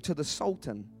dedicate them to the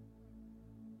Sultan.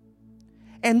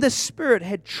 And this spirit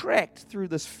had tracked through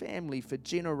this family for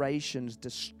generations,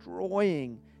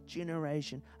 destroying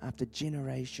generation after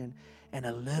generation. And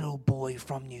a little boy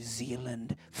from New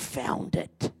Zealand found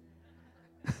it.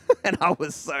 And I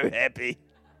was so happy.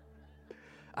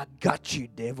 I got you,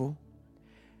 devil.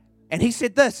 And he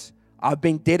said this, I've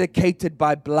been dedicated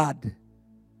by blood.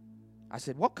 I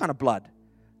said, what kind of blood?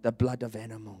 The blood of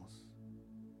animals.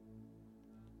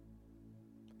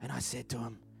 And I said to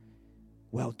him,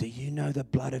 well, do you know the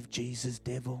blood of Jesus,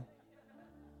 devil?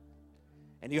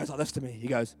 And he goes like this to me. He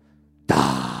goes,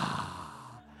 da.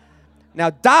 Now,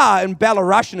 da in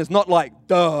Belarusian is not like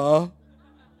duh,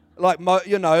 like,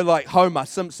 you know, like Homer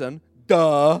Simpson.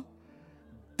 Duh.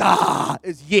 Da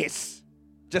is yes,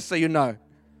 just so you know.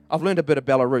 I've learned a bit of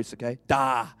Belarus, okay?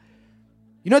 Da.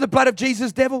 You know the blood of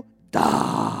Jesus, devil?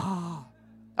 Da.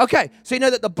 Okay, so you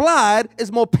know that the blood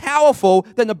is more powerful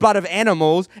than the blood of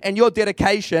animals and your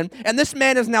dedication. And this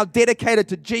man is now dedicated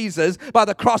to Jesus by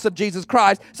the cross of Jesus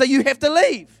Christ, so you have to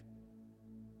leave.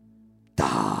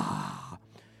 Da.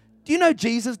 Do you know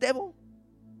Jesus, devil?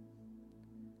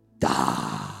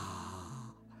 Da.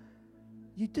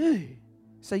 You do.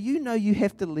 So you know you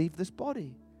have to leave this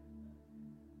body.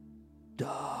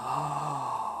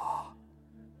 Da.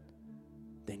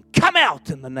 Then come out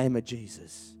in the name of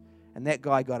Jesus. And that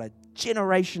guy got a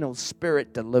generational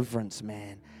spirit deliverance,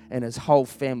 man, and his whole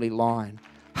family line.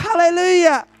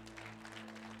 Hallelujah.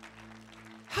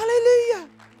 Hallelujah.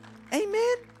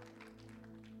 Amen.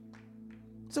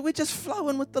 So we're just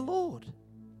flowing with the Lord.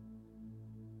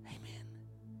 Amen.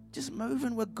 Just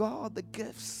moving with God, the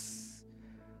gifts.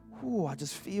 Oh, I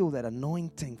just feel that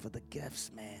anointing for the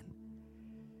gifts, man.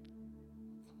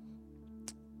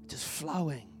 Just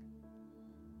flowing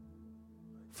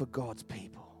for God's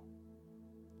people.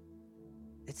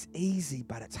 It's easy,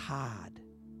 but it's hard.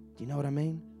 Do you know what I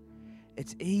mean?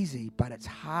 It's easy, but it's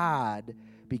hard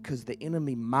because the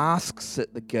enemy masks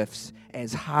it, the gifts,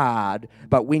 as hard.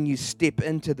 But when you step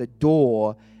into the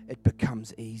door, it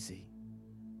becomes easy.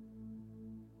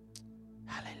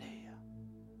 Hallelujah.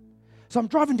 So I'm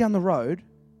driving down the road.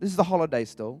 This is the holiday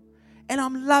still. And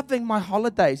I'm loving my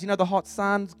holidays. You know, the hot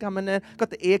sun's coming in. Got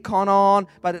the aircon on,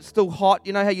 but it's still hot.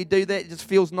 You know how you do that? It just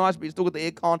feels nice, but you still got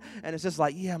the aircon. And it's just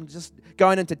like, yeah, I'm just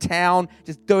going into town,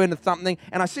 just doing something.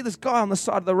 And I see this guy on the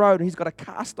side of the road, and he's got a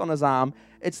cast on his arm.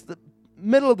 It's the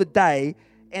middle of the day,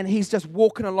 and he's just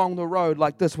walking along the road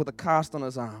like this with a cast on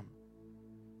his arm.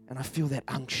 And I feel that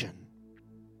unction.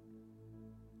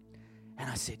 And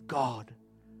I said, God,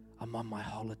 I'm on my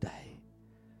holiday.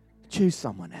 Choose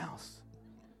someone else.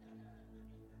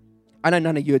 I know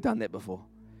none of you have done that before.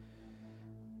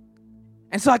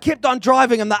 And so I kept on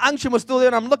driving, and the unction was still there,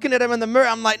 and I'm looking at him in the mirror.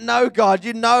 I'm like, no, God,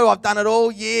 you know I've done it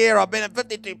all year. I've been in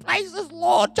 52 places,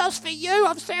 Lord, just for you.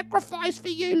 I've sacrificed for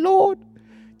you, Lord.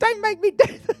 Don't make me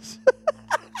do this.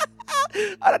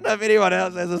 I don't know if anyone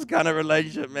else has this kind of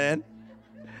relationship, man.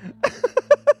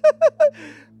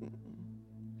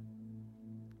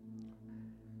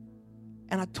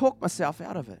 And I talked myself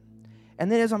out of it.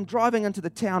 And then as I'm driving into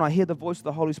the town, I hear the voice of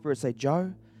the Holy Spirit say,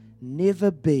 Joe, never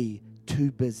be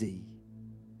too busy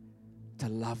to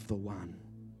love the one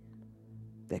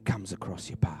that comes across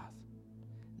your path.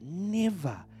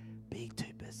 Never be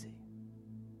too busy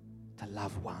to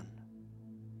love one.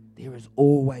 There is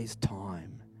always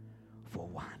time for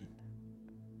one.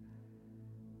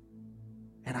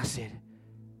 And I said,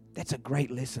 that's a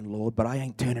great lesson, Lord, but I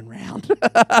ain't turning around.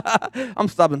 I'm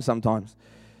stubborn sometimes.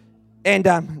 And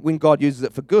when God uses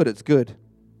it for good, it's good.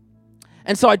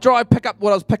 And so I pick up what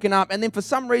I was picking up, and then for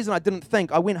some reason I didn't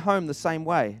think. I went home the same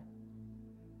way.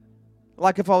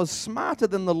 Like if I was smarter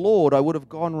than the Lord, I would have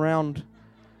gone round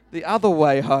the other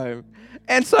way home.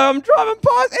 And so I'm driving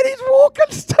past, and he's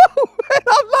walking still. And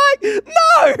I'm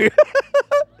like,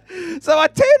 no! So I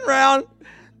turn around,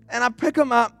 and I pick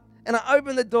him up, and I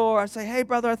open the door. I say, hey,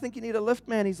 brother, I think you need a lift,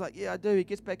 man. He's like, yeah, I do. He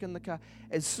gets back in the car.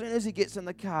 As soon as he gets in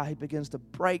the car, he begins to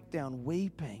break down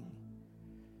weeping.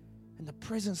 And the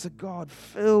presence of God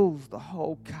fills the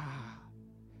whole car.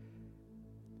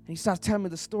 And he starts telling me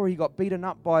the story. He got beaten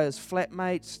up by his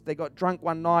flatmates. They got drunk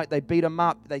one night. They beat him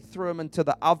up. They threw him into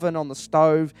the oven on the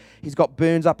stove. He's got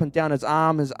burns up and down his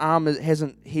arm. His arm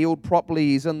hasn't healed properly.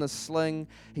 He's in the sling.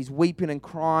 He's weeping and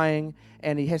crying.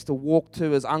 And he has to walk to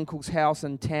his uncle's house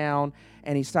in town.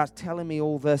 And he starts telling me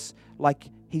all this like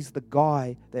he's the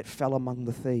guy that fell among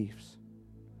the thieves.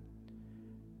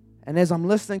 And as I'm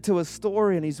listening to his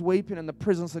story and he's weeping and the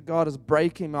presence of God is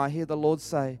breaking me, I hear the Lord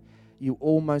say, you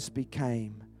almost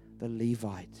became the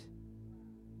Levite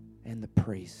and the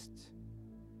priest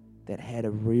that had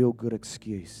a real good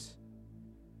excuse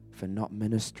for not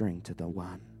ministering to the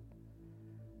one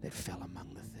that fell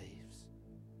among the thieves.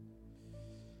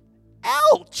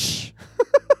 Ouch!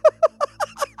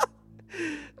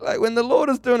 Like when the Lord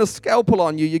is doing a scalpel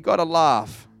on you, you got to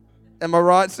laugh. Am I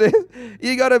right, Seth?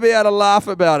 You got to be able to laugh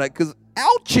about it because,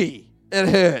 ouchie, it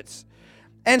hurts.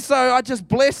 And so I just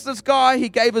blessed this guy. He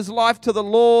gave his life to the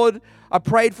Lord. I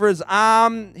prayed for his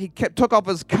arm. He took off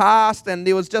his cast, and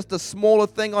there was just a smaller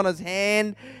thing on his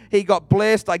hand. He got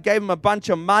blessed. I gave him a bunch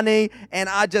of money, and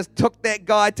I just took that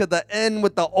guy to the inn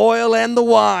with the oil and the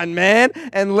wine, man,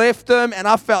 and left him, and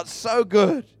I felt so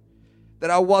good that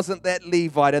I wasn't that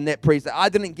Levite and that priest. I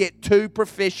didn't get too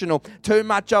professional, too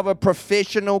much of a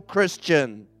professional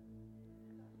Christian.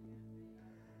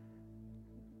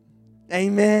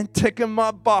 Amen. Ticking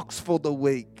my box for the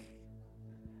week.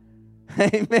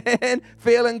 Amen.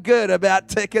 Feeling good about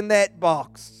ticking that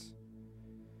box.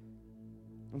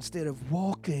 Instead of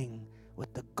walking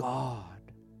with the God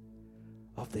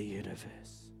of the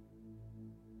universe.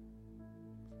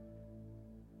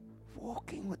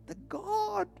 Walking with the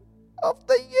God of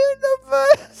the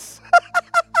universe.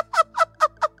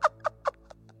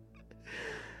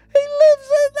 He lives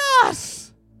in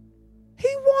us.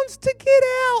 He wants to get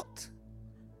out.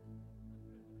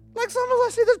 Like sometimes I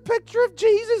see this picture of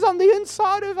Jesus on the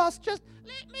inside of us. Just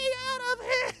let me out of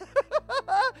here.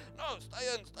 No, stay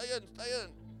in.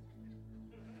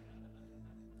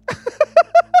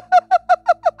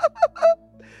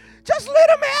 Just let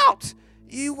him out.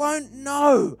 You won't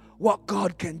know what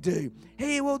God can do.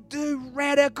 He will do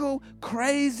radical,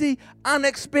 crazy,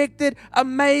 unexpected,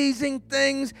 amazing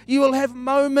things. You will have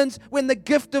moments when the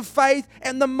gift of faith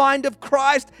and the mind of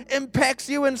Christ impacts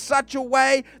you in such a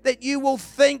way that you will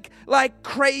think like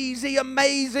crazy,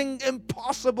 amazing,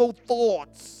 impossible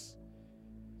thoughts.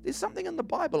 There's something in the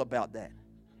Bible about that.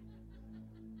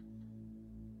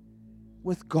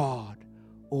 With God,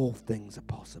 all things are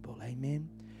possible. Amen.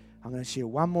 I'm going to share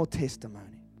one more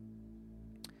testimony.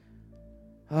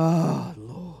 Oh,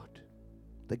 Lord,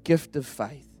 the gift of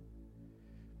faith.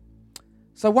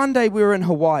 So one day we were in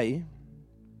Hawaii,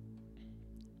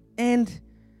 and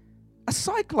a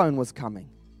cyclone was coming.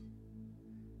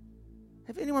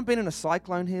 Have anyone been in a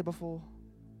cyclone here before?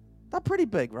 They're pretty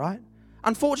big, right?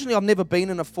 Unfortunately, I've never been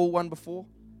in a full one before,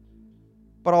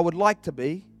 but I would like to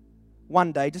be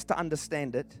one day just to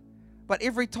understand it. But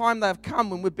every time they've come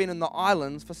when we've been in the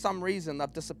islands, for some reason,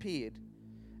 they've disappeared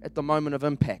at the moment of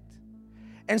impact.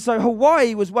 And so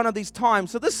Hawaii was one of these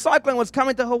times. So this cyclone was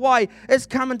coming to Hawaii. It's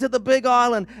coming to the big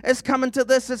island. It's coming to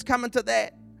this. It's coming to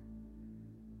that.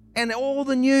 And all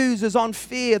the news is on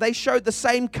fear. They showed the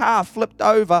same car flipped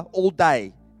over all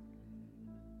day.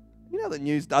 You know the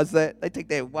news does that? They take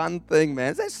that one thing, man.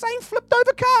 It's that same flipped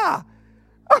over car.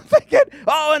 I'm thinking,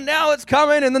 oh, and now it's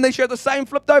coming. And then they show the same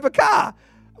flipped over car.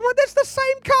 I'm like, that's the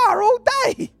same car all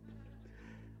day.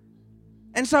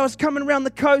 And so it's coming around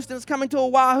the coast, and it's coming to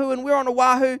Oahu, and we're on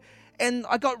Oahu, and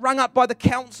I got rung up by the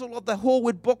council of the hall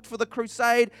we'd booked for the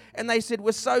crusade, and they said,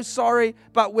 we're so sorry,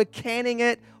 but we're canning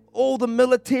it. All the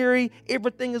military,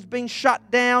 everything has been shut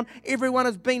down. Everyone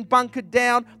has been bunkered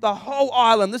down. The whole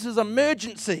island, this is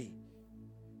emergency.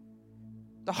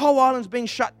 The whole island's been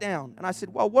shut down. And I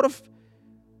said, well, what if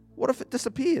what if it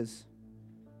disappears?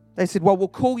 They said, well, we'll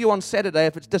call you on Saturday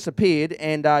if it's disappeared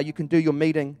and you can do your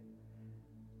meeting.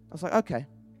 I was like, okay.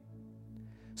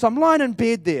 So I'm lying in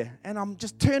bed there and I'm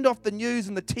just turned off the news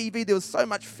and the TV. There was so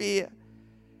much fear.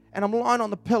 And I'm lying on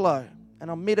the pillow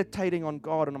and I'm meditating on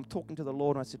God and I'm talking to the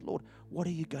Lord. And I said, Lord, what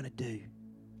are you going to do?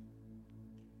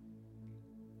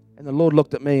 And the Lord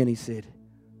looked at me and he said,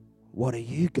 what are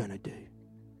you going to do?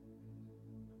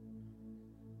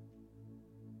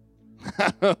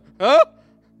 Huh?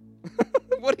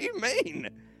 What do you mean?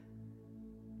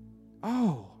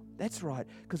 Oh, that's right.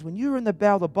 Because when you were in the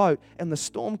bow of the boat and the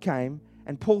storm came,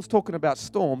 and Paul's talking about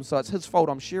storms, so it's his fault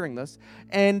I'm sharing this,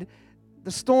 and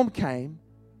the storm came,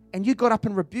 and you got up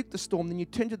and rebuked the storm, then you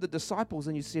turned to the disciples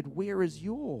and you said, where is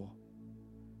your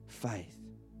faith?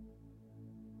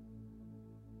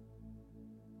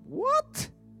 What?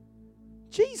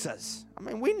 Jesus. I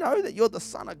mean, we know that you're the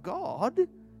Son of God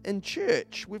in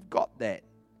church. We've got that.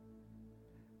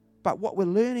 But what we're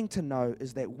learning to know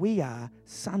is that we are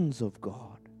sons of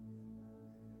God.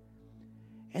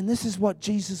 And this is what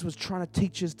Jesus was trying to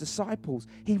teach his disciples.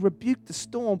 He rebuked the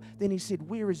storm, then he said,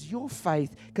 where is your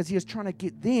faith? Because he was trying to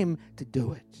get them to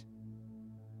do it.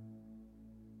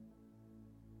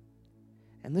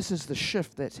 And this is the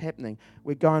shift that's happening.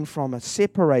 We're going from a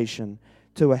separation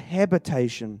to a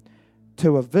habitation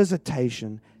to a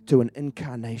visitation to an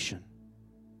incarnation,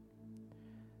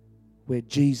 where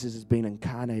Jesus has been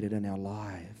incarnated in our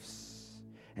lives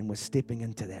and we're stepping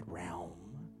into that realm.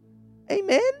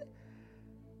 Amen?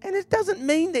 And it doesn't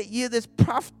mean that you're this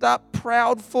puffed up,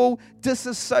 proudful,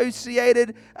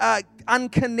 disassociated,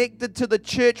 unconnected to the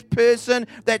church person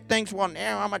that thinks, well,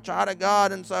 now I'm a child of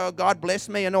God and so God bless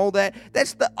me and all that.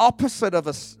 That's the opposite of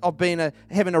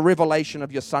having a revelation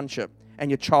of your sonship and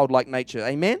your childlike nature.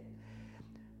 Amen?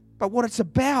 But what it's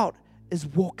about is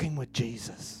walking with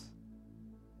Jesus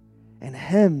and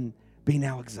him being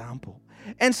our example.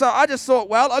 And so I just thought,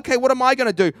 well, okay, what am I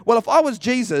going to do? Well, if I was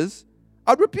Jesus,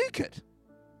 I'd rebuke it.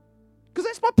 Because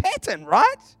that's my pattern,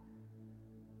 right?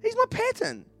 He's my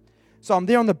pattern. So I'm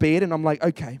there on the bed and I'm like,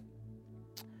 okay,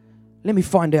 let me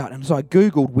find out. And so I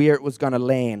Googled where it was going to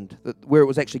land, where it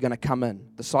was actually going to come in,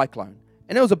 the cyclone.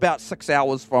 And it was about 6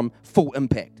 hours from full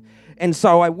impact. And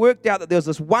so I worked out that there was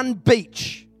this one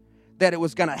beach that it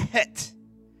was going to hit.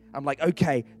 I'm like,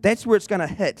 okay, that's where it's going to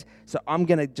hit. So I'm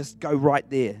going to just go right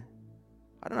there.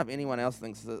 I don't know if anyone else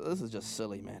thinks this is just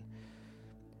silly, man.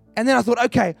 And then I thought,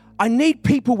 okay, I need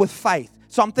people with faith.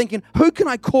 So I'm thinking, who can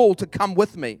I call to come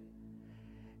with me?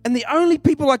 And the only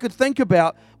people I could think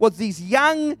about was these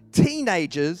young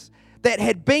teenagers that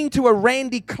had been to a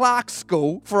Randy Clark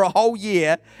school for a whole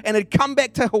year and had come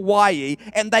back to Hawaii,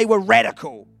 and they were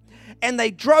radical. And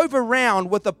they drove around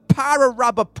with a para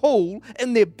rubber pool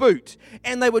in their boot.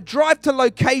 And they would drive to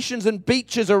locations and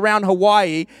beaches around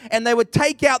Hawaii. And they would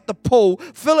take out the pool,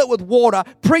 fill it with water,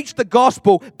 preach the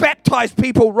gospel, baptize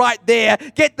people right there,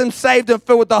 get them saved and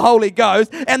filled with the Holy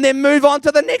Ghost, and then move on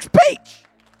to the next beach.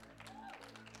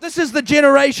 This is the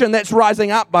generation that's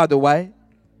rising up, by the way.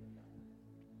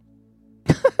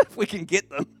 If we can get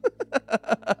them.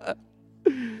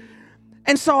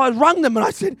 And so I rung them and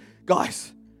I said,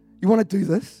 guys, you want to do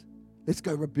this? Let's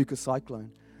go rebuke a cyclone.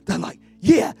 They're like,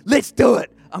 yeah, let's do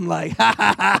it. I'm like, ha,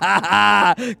 ha, ha,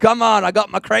 ha, ha. Come on, I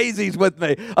got my crazies with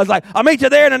me. I was like, I'll meet you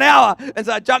there in an hour. And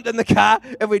so I jumped in the car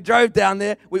and we drove down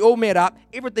there. We all met up.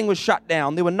 Everything was shut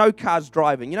down. There were no cars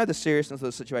driving. You know the seriousness of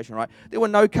the situation, right? There were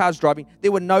no cars driving.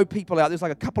 There were no people out. There's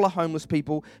like a couple of homeless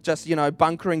people just,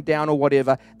 bunkering down or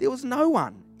whatever. There was no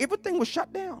one. Everything was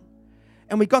shut down.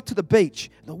 And we got to the beach.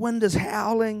 The wind is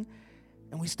howling.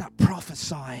 And we start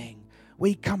prophesying.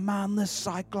 We command this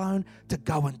cyclone to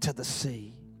go into the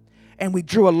sea. And we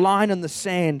drew a line in the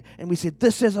sand. And we said,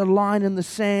 this is a line in the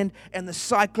sand. And the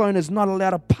cyclone is not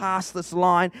allowed to pass this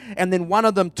line. And then one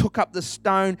of them took up the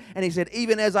stone. And he said,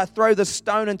 even as I throw the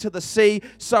stone into the sea,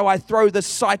 so I throw this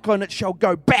cyclone. It shall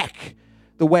go back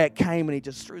the way it came. And he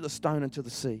just threw the stone into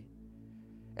the sea.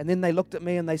 And then they looked at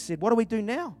me and they said, what do we do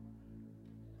now?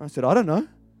 I said, I don't know.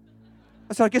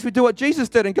 I said, I guess we do what Jesus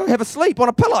did and go have a sleep on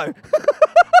a pillow.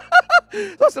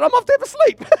 So I said, I'm off to have a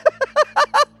sleep.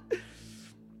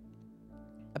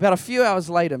 About a few hours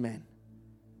later, man,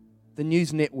 the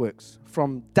news networks,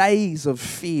 from days of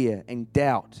fear and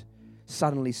doubt,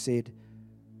 suddenly said,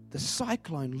 the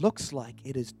cyclone looks like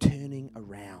it is turning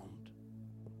around.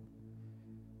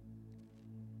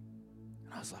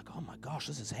 And I was like, oh my gosh,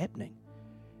 this is happening.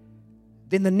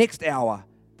 Then the next hour,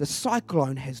 the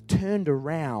cyclone has turned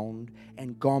around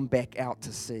and gone back out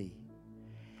to sea.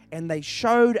 And they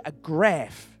showed a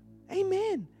graph.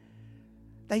 Amen.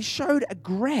 They showed a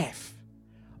graph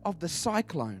of the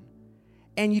cyclone.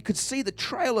 And you could see the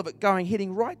trail of it going,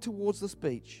 heading right towards this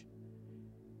beach.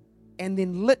 And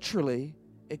then literally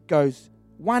it goes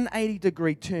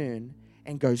 180-degree turn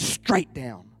and goes straight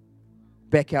down,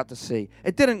 back out to sea.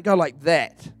 It didn't go like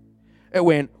that. It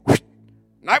went,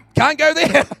 nope, can't go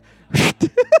there.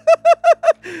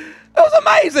 It was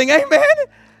amazing, amen?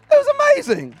 It was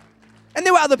amazing. And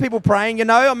there were other people praying,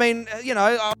 I mean,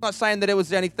 I'm not saying that it was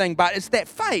the only thing, but it's that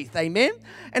faith, amen?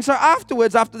 And so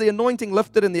afterwards, after the anointing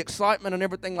lifted and the excitement and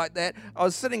everything like that, I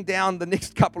was sitting down the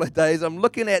next couple of days. I'm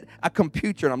looking at a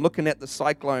computer and I'm looking at the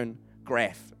cyclone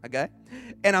graph, okay?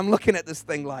 And I'm looking at this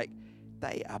thing like,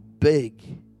 they are big.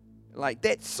 Like,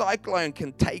 that cyclone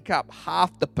can take up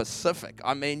half the Pacific.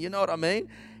 I mean, you know what I mean?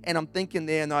 And I'm thinking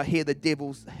there, and I hear the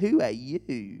devils, who are you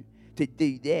to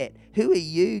do that? Who are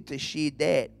you to share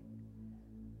that?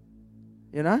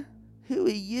 Who are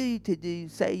you to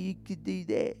say you could do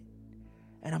that?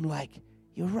 And I'm like,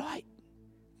 you're right.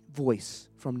 Voice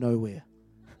from nowhere.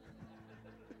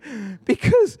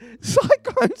 Because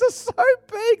cyclones are so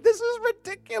big. This is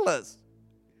ridiculous.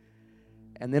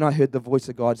 And then I heard the voice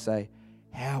of God say,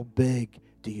 how big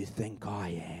do you think I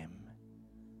am?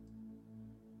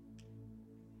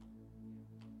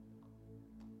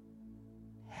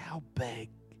 How big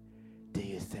do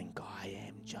you think I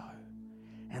am, Joe?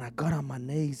 And I got on my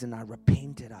knees and I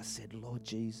repented. I said, Lord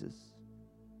Jesus,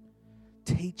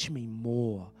 teach me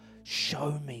more.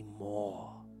 Show me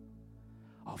more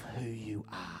of who you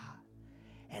are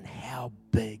and how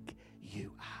big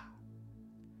you are.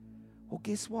 Well,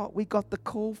 guess what? We got the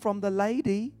call from the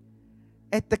lady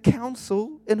at the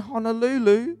council in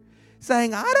Honolulu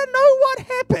saying, I don't know what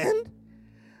happened,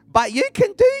 but you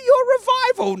can do your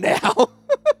revival now.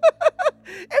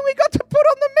 And we got to put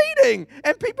on the meeting,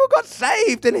 and people got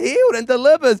saved and healed and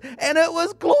delivered, and it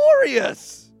was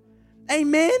glorious.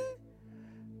 Amen?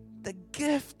 The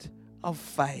gift of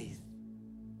faith.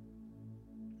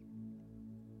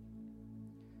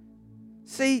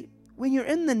 See, when you're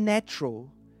in the natural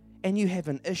and you have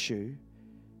an issue,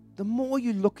 the more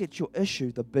you look at your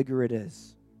issue, the bigger it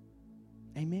is.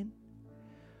 Amen?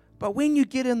 But when you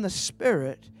get in the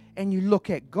Spirit and you look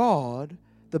at God,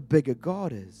 the bigger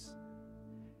God is.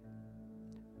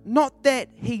 Not that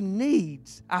He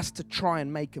needs us to try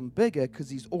and make Him bigger because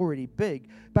He's already big,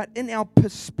 but in our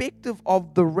perspective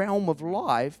of the realm of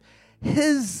life,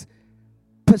 His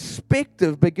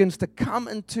perspective begins to come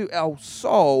into our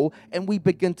soul and we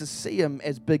begin to see Him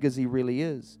as big as He really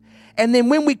is. And then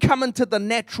when we come into the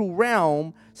natural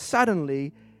realm,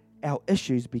 suddenly our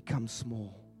issues become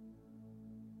small.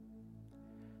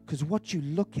 Because what you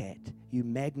look at, you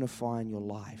magnify in your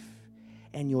life.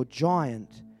 And your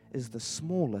giant is the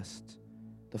smallest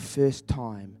the first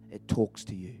time it talks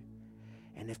to you.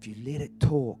 And if you let it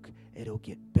talk, it'll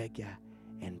get bigger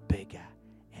and bigger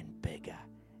and bigger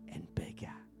and bigger.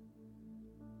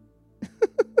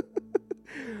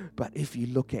 But if you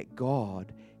look at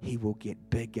God, He will get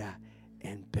bigger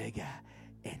and bigger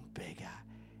and bigger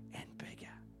and bigger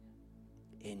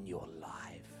in your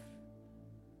life.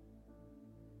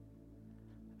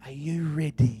 Are you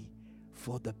ready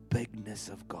for the bigness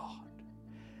of God?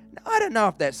 Now, I don't know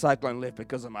if that cyclone left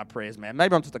because of my prayers, man.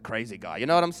 Maybe I'm just a crazy guy. You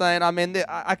know what I'm saying? I mean,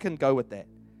 I can go with that.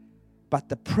 But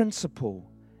the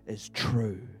principle is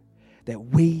true, that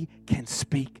we can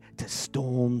speak to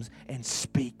storms and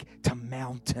speak to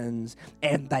mountains,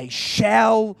 and they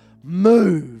shall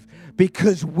move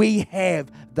because we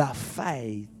have the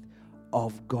faith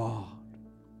of God.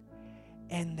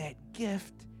 And that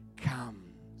gift comes.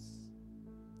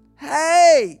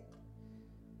 Hey!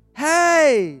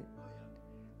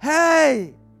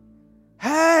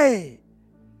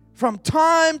 From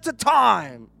time to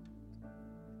time,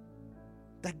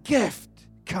 the gift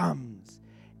comes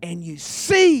and you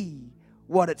see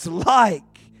what it's like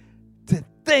to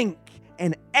think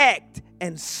and act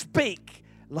and speak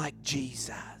like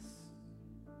Jesus.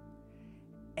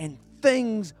 And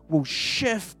things will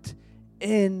shift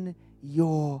in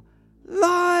your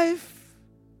life.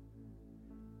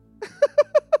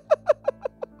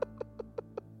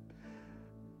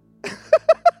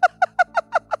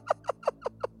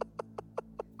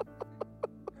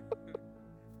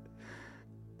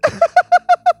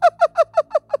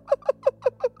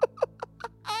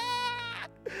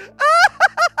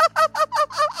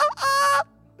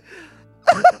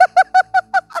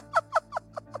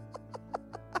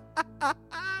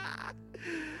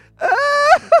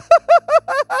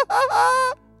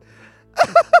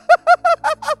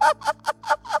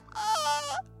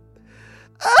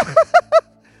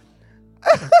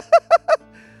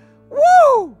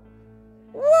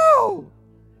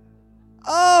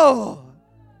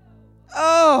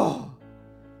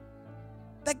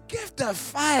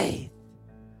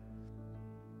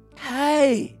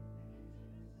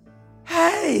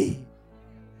 Hey,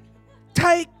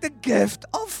 take the gift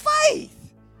of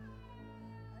faith.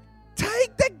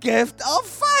 Take the gift of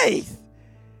faith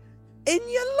in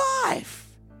your life.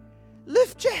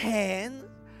 Lift your hand.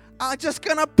 I'm just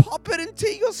going to pop it into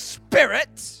your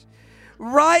spirit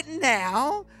right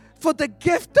now for the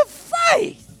gift of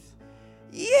faith.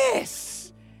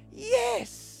 Yes,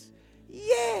 yes,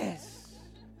 yes.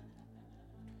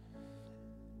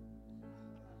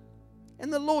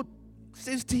 And the Lord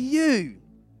says to you,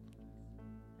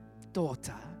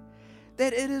 daughter,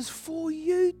 that it is for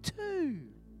you too.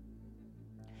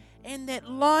 And that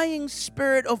lying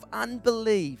spirit of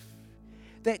unbelief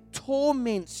that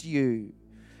torments you,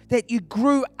 that you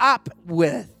grew up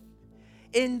with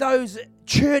in those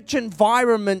church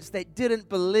environments that didn't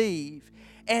believe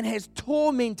and has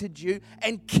tormented you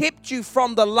and kept you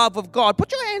from the love of God.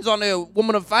 Put your hands on her,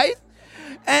 woman of faith.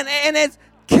 And has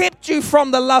kept you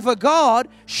from the love of God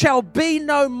shall be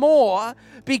no more,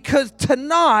 because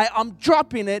tonight I'm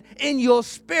dropping it in your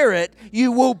spirit.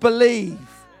 You will believe.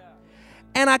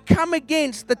 And I come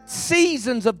against the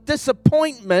seasons of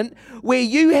disappointment where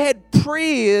you had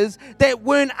prayers that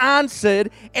weren't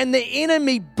answered, and the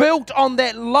enemy built on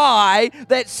that lie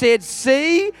that said,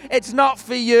 see, it's not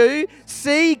for you.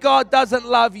 See, God doesn't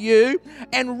love you,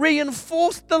 and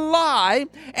reinforced the lie,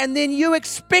 and then you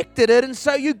expected it, and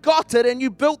so you got it, and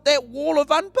you built that wall of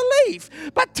unbelief.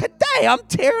 But today I'm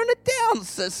tearing it down,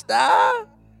 sister.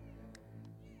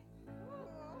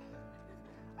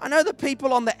 I know the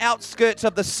people on the outskirts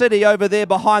of the city over there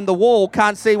behind the wall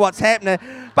can't see what's happening,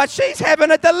 but she's having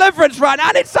a deliverance right now.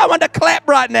 I need someone to clap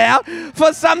right now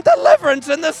for some deliverance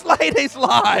in this lady's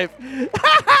life.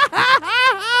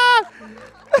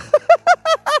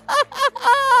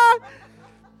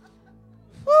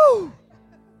 Woo.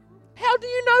 How do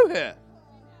you know her?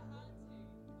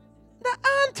 The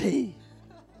auntie.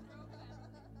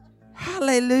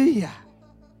 Hallelujah.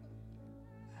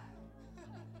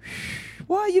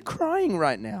 Why are you crying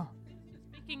right now?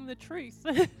 Speaking the truth.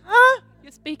 Huh?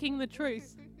 You're speaking the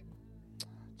truth.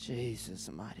 Jesus'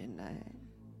 mighty name.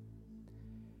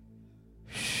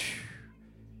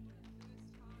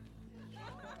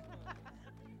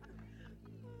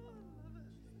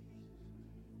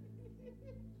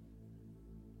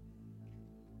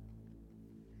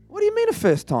 What do you mean a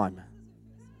first time?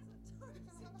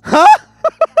 Huh?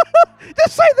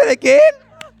 Just say that again.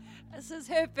 This is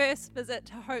her first visit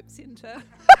to Hope Centre.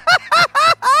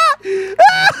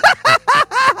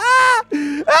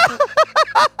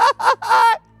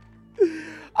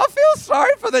 I feel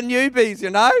sorry for the newbies, you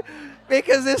know,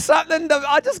 because there's something that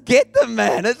I just get them,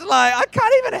 man. It's like I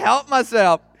can't even help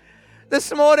myself.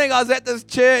 This morning I was at this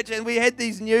church and we had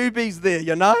these newbies there,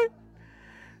 you know,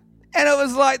 and it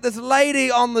was like this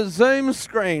lady on the Zoom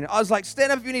screen. I was like,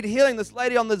 stand up if you need healing. This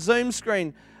lady on the Zoom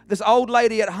screen, this old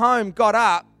lady at home got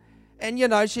up, and you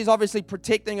know, she's obviously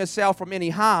protecting herself from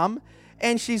any harm,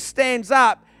 and she stands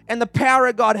up and the power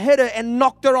of God hit her and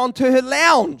knocked her onto her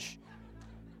lounge,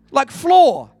 like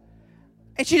floor.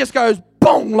 And she just goes,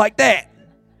 boom, like that.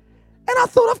 And I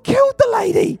thought, I've killed the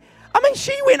lady. I mean,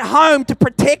 she went home to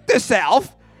protect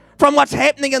herself from what's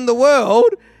happening in the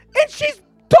world, and she's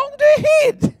donged her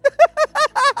head.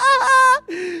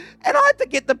 And I had to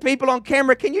get the people on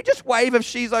camera, can you just wave if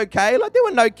she's okay? Like, there were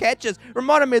no catches.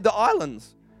 Reminded me of the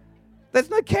islands. There's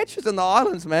no catches in the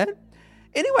islands, man.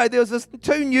 Anyway, there was this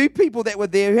two new people that were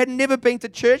there who had never been to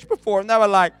church before, and they were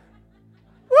like,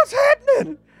 what's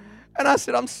happening? And I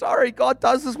said, I'm sorry, God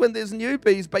does this when there's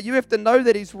newbies, but you have to know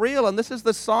that He's real, and this is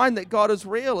the sign that God is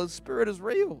real, His Spirit is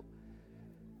real.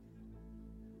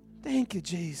 Thank you,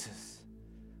 Jesus.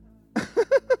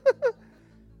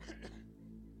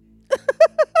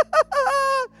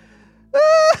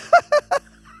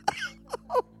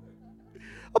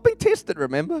 I've been tested,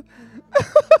 remember?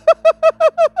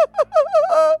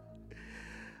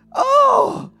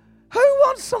 Oh, who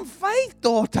wants some faith,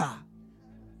 daughter?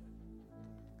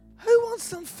 Who wants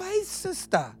some faith,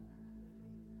 sister?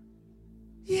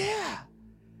 Yeah,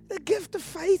 the gift of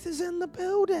faith is in the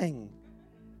building.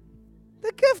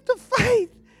 The gift of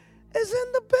faith is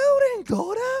in the building,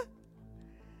 daughter.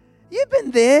 You've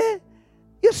been there.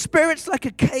 Your spirit's like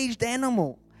a caged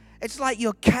animal. It's like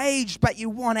you're caged, but you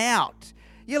want out.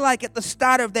 You're like at the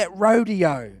start of that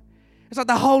rodeo. It's like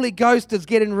the Holy Ghost is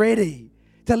getting ready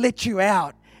to let you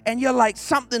out. And you're like,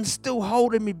 something's still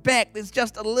holding me back. There's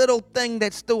just a little thing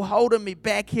that's still holding me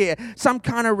back here. Some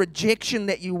kind of rejection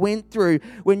that you went through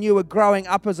when you were growing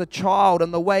up as a child,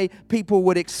 and the way people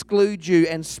would exclude you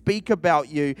and speak about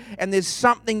you. And there's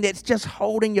something that's just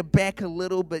holding you back a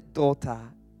little bit, daughter.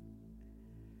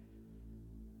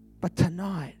 But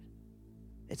tonight,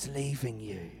 it's leaving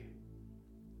you.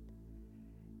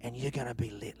 and you're going to be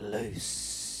let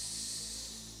loose.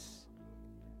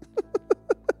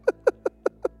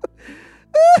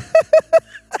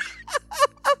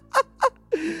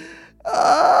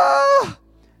 Oh,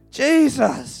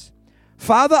 Jesus.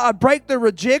 Father, I break the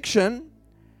rejection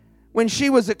when she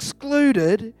was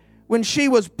excluded, when she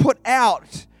was put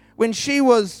out, when she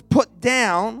was put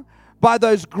down by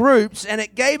those groups, and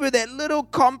it gave her that little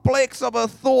complex of a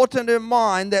thought in her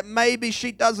mind that maybe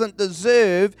she doesn't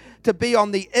deserve to be on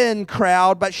the in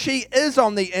crowd, but she is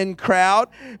on the in crowd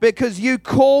because you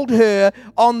called her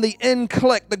on the in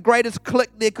clique, the greatest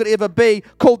clique there could ever be,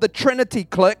 called the Trinity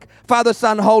clique, Father,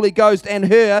 Son, Holy Ghost, and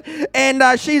her,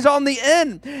 and she's on the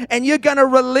in, and you're going to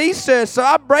release her. So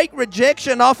I break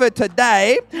rejection off her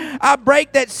today. I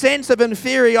break that sense of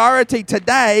inferiority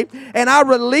today, and I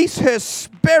release her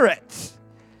spirit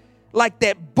like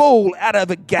that bull out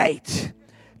of a gate,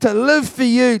 to live for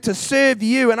you, to serve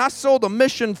you. And I saw the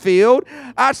mission field.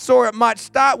 I saw it might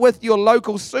start with your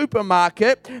local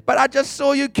supermarket, but I just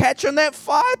saw you catching that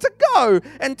fire to go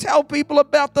and tell people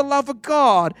about the love of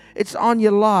God. It's on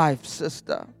your life,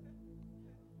 sister.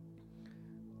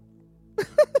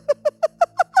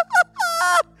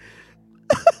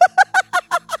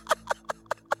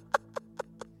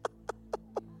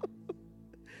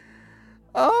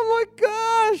 Oh my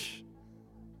gosh.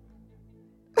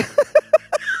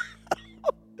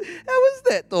 How was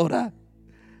that, daughter?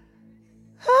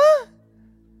 Huh?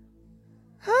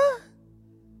 Huh?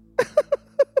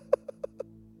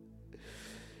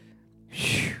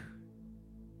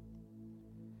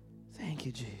 Thank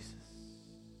you, Jesus.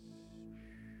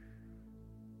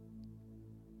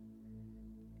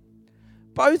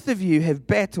 Both of you have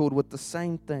battled with the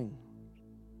same thing.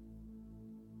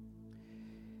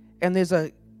 And there's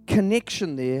a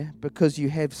connection there because you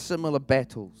have similar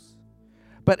battles.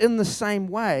 But in the same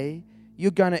way,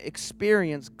 you're going to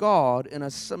experience God in a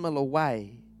similar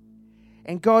way.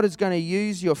 And God is going to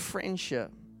use your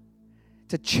friendship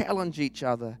to challenge each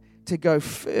other to go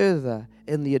further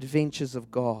in the adventures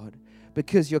of God,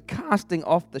 because you're casting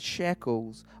off the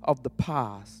shackles of the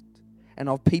past and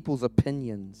of people's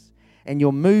opinions, and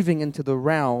you're moving into the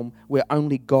realm where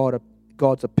only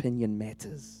God's opinion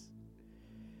matters.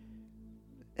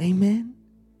 Amen?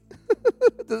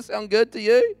 Does it sound good to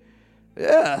you?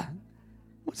 Yeah.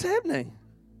 What's happening?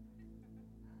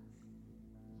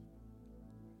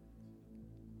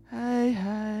 Hey,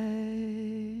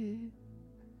 hey.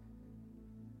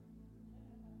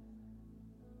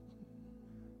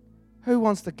 Who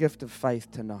wants the gift of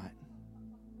faith tonight?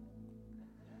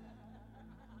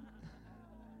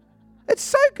 It's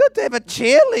so good to have a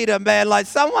cheerleader, man. Like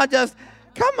someone just,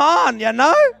 come on, you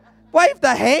know? Wave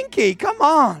the hanky, come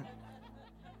on.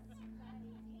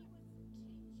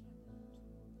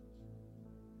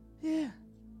 Yeah.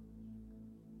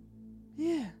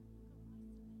 Yeah.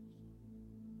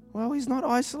 Well, he's not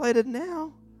isolated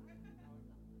now.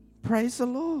 Praise the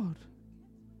Lord.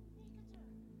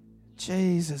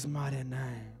 Jesus' mighty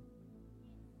name.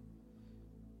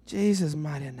 Jesus'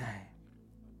 mighty name.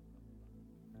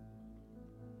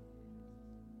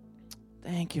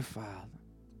 Thank you, Father.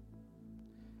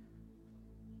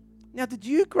 Now, did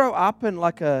you grow up in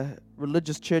like a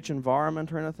religious church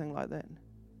environment or anything like that?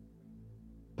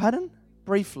 Pardon?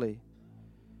 Briefly.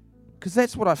 Because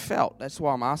that's what I felt. That's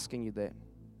why I'm asking you that.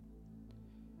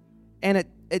 And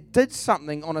it did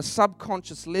something on a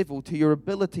subconscious level to your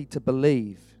ability to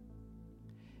believe.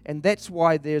 And that's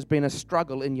why there's been a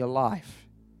struggle in your life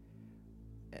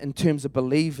in terms of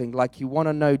believing. Like you want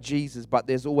to know Jesus, but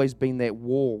there's always been that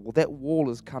wall. Well, that wall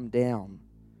has come down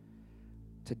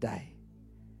today.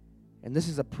 And this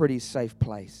is a pretty safe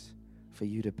place for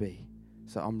you to be.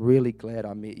 So I'm really glad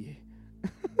I met you.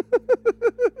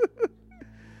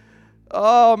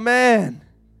 Oh, man.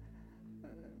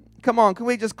 Come on, can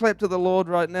we just clap to the Lord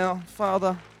right now,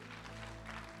 Father?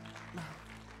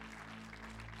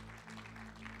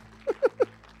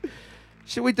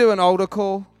 Should we do an altar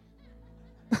call?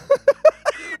 I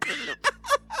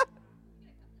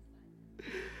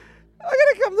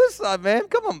gotta come this side, man.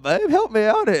 Come on, babe. Help me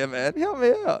out here, man. Help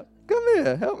me out. Come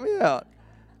here. Help me out.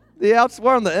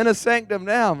 We're in the inner sanctum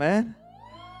now, man.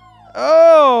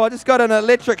 Oh, I just got an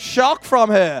electric shock from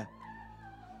her.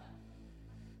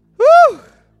 Woo!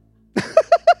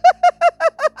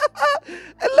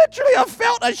 Literally, I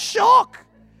felt a shock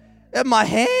in my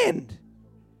hand.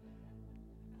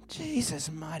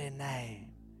 Jesus' mighty name.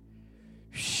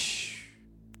 Shh.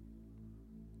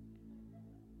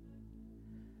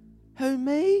 Who,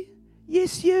 me?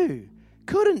 Yes, you.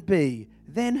 Couldn't be.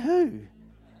 Then who?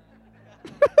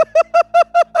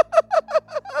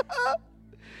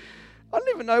 I don't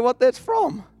even know what that's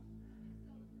from.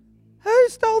 Who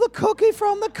stole the cookie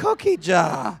from the cookie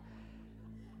jar?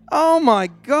 Oh my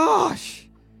gosh.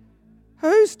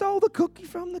 Who stole the cookie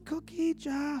from the cookie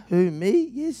jar? Who,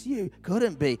 me? Yes, you.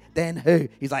 Couldn't be. Then who?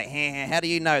 He's like, how do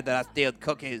you know that I steal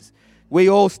cookies? We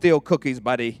all steal cookies,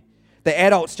 buddy. The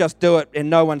adults just do it and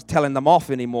no one's telling them off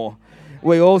anymore.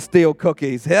 We all steal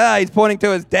cookies. Yeah, he's pointing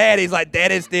to his dad. He's like,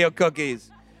 Daddy steal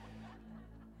cookies.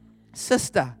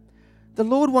 Sister, the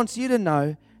Lord wants you to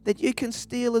know that you can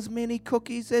steal as many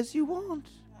cookies as you want.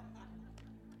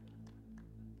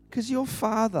 Because your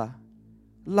Father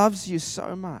loves you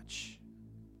so much.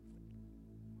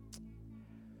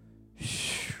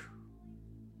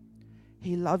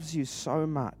 He loves you so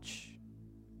much.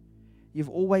 You've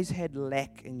always had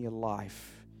lack in your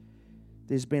life.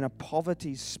 There's been a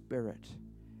poverty spirit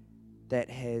that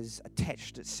has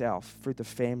attached itself through the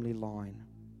family line.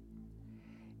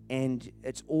 And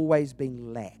it's always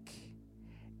been lack.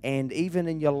 And even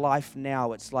in your life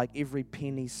now, it's like every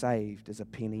penny saved is a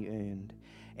penny earned.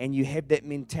 And you have that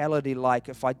mentality like,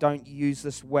 if I don't use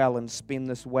this well and spend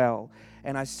this well,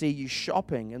 and I see you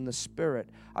shopping in the spirit,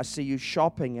 I see you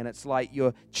shopping and it's like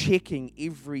you're checking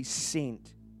every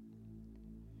cent.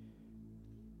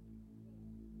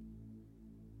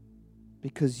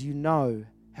 Because you know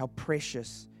how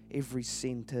precious every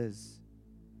cent is.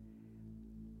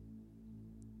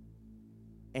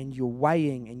 And you're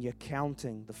weighing and you're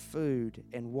counting the food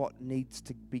and what needs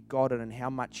to be gotten and how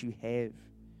much you have.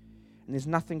 And there's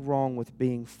nothing wrong with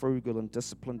being frugal and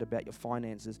disciplined about your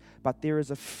finances, but there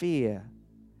is a fear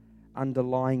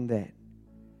underlying that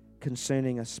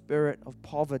concerning a spirit of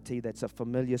poverty that's a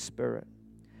familiar spirit.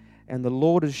 And the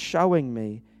Lord is showing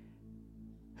me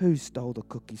who stole the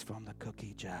cookies from the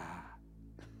cookie jar.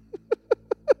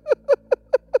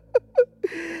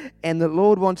 And the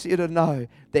Lord wants you to know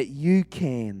that you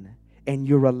can and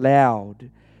you're allowed,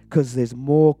 because there's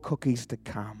more cookies to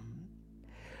come.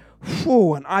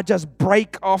 Whew, and I just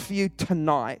break off you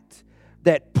tonight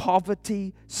that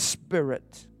poverty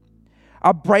spirit.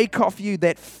 I break off you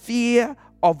that fear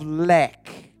of lack.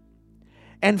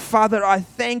 And Father, I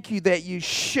thank you that you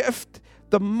shift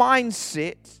the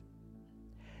mindset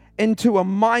into a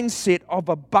mindset of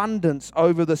abundance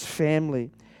over this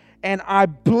family. And I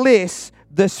bless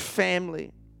this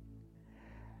family.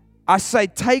 I say,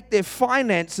 take their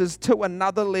finances to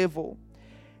another level.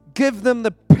 Give them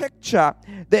the picture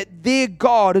that their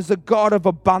God is a God of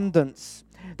abundance,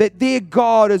 that their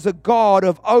God is a God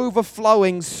of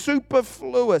overflowing,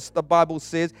 superfluous, the Bible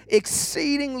says,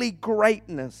 exceedingly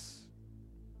greatness,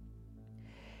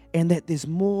 and that there's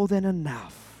more than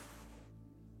enough.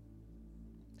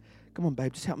 Come on,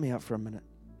 babe, just help me out for a minute.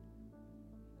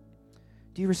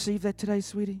 Do you receive that today,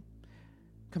 sweetie?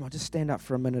 Come on, just stand up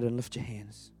for a minute and lift your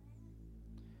hands.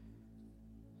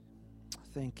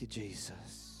 Thank you,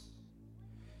 Jesus.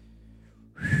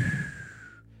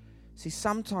 See,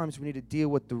 sometimes we need to deal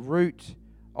with the root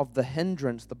of the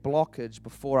hindrance, the blockage,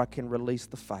 before I can release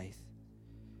the faith.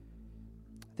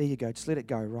 There you go. Just let it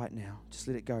go right now. Just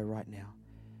let it go right now.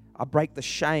 I break the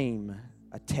shame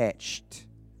attached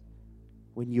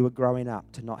when you were growing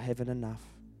up to not having enough.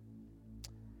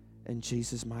 In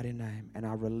Jesus' mighty name. And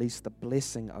I release the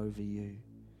blessing over you.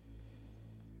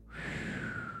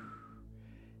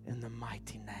 In the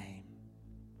mighty name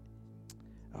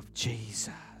of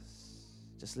Jesus.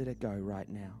 Just let it go right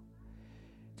now.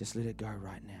 Just let it go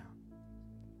right now.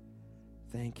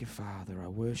 Thank you, Father. I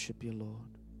worship you,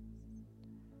 Lord.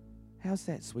 How's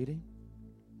that, sweetie?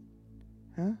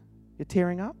 Huh? You're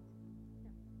tearing up?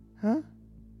 Huh?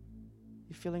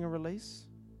 You feeling a release?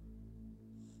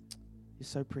 You're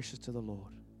so precious to the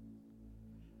Lord.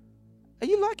 Are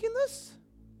you liking this?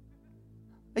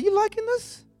 Are you liking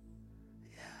this?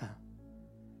 Yeah.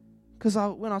 Because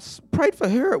when I prayed for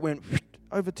her, it went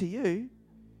over to you.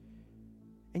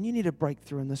 And you need a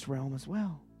breakthrough in this realm as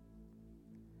well.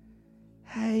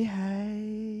 Hey,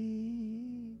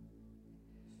 hey.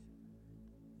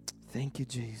 Thank you,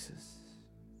 Jesus.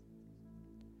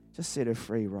 Just set her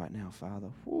free right now, Father.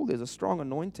 Ooh, there's a strong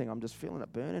anointing. I'm just feeling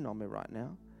it burning on me right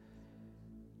now.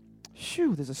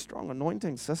 Shoo, there's a strong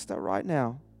anointing, sister, right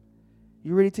now.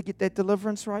 You ready to get that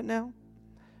deliverance right now?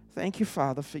 Thank you,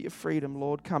 Father, for your freedom,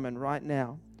 Lord, coming right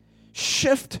now.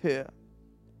 Shift her.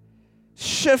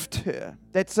 Shift her.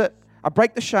 That's it. I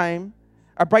break the shame.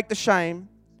 I break the shame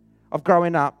of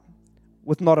growing up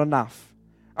with not enough.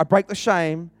 I break the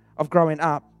shame of growing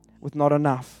up with not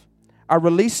enough. I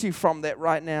release you from that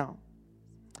right now.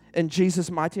 In Jesus'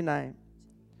 mighty name.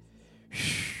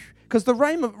 Because the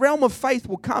realm of faith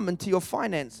will come into your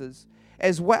finances.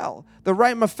 as well. The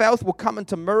realm of faith will come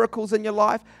into miracles in your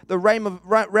life. The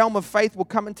realm of faith will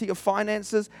come into your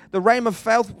finances. The realm of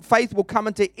faith will come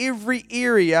into every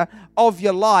area of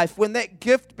your life. When that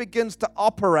gift begins to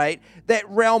operate, that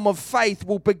realm of faith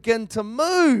will begin to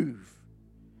move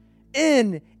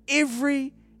in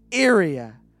every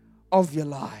area of your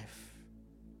life.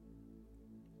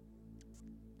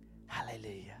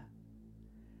 Hallelujah.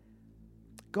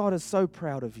 God is so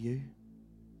proud of you.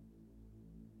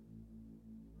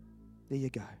 There you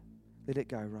go. Let it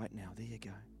go right now. There you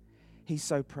go. He's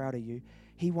so proud of you.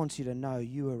 He wants you to know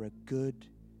you are a good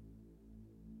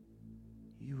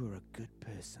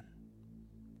person.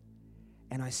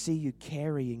 And I see you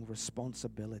carrying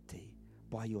responsibility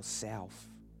by yourself.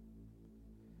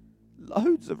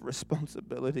 Loads of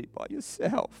responsibility by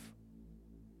yourself.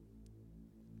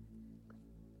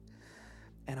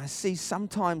 And I see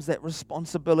sometimes that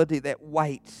responsibility, that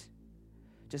weight,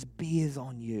 just bears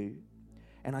on you.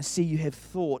 And I see you have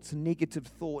thoughts, negative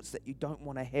thoughts that you don't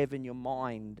want to have in your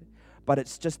mind. But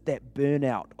it's just that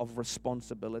burnout of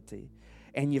responsibility.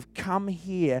 And you've come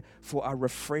here for a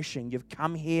refreshing. You've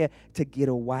come here to get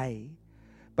away.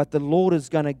 But the Lord is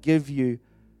going to give you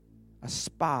a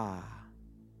spa.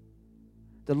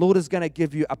 The Lord is going to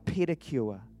give you a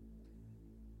pedicure,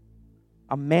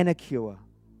 a manicure.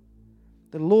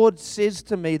 The Lord says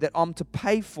to me that I'm to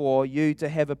pay for you to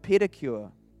have a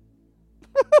pedicure.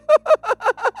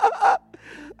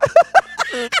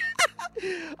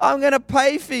 I'm going to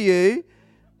pay for you.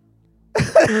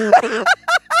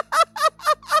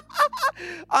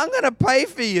 I'm going to pay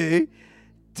for you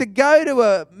to go to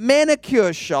a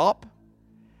manicure shop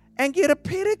and get a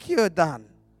pedicure done.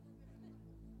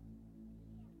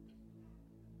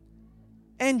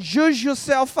 And zhuzh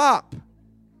yourself up.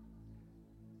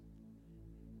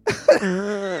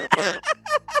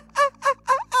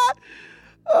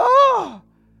 Oh,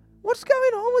 what's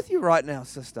going on with you right now,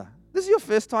 sister? This is your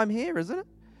first time here, isn't it?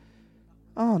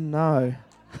 Oh, no.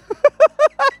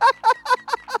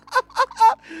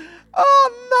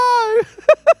 Oh,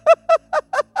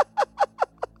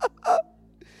 no.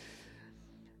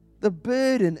 The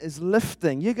burden is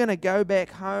lifting. You're going to go back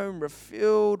home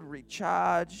refilled,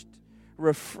 recharged,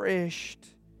 refreshed.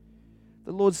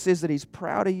 The Lord says that He's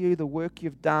proud of you, the work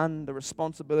you've done, the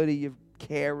responsibility you've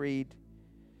carried.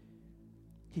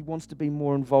 He wants to be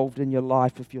more involved in your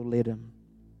life if you'll let Him.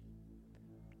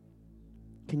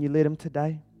 Can you let Him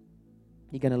today?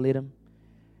 You're going to let Him?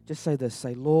 Just say this.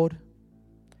 Say, Lord,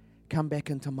 come back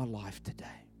into my life today.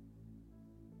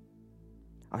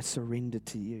 I surrender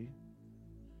to you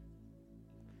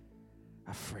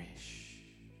afresh.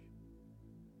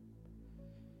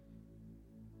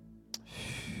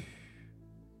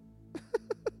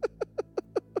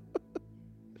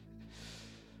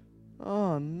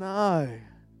 Oh, no.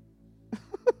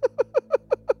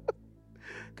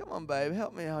 Come on, babe.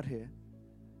 Help me out here.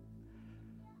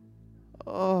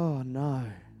 Oh, no.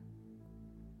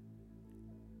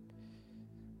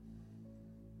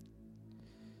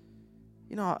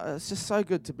 You know, it's just so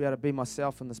good to be able to be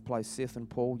myself in this place, Seth and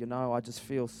Paul. You know, I just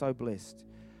feel so blessed.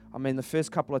 I mean, the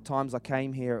first couple of times I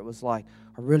came here, it was like,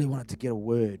 I really wanted to get a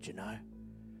word, you know.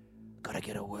 Got to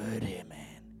get a word here,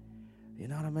 man. You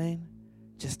know what I mean?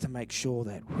 Just to make sure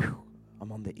that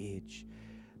I'm on the edge.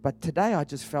 But today I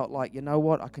just felt like, you know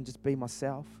what? I can just be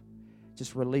myself.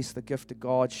 Just release the gift of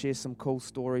God, share some cool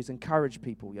stories, encourage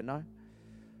people, you know.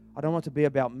 I don't want it to be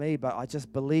about me, but I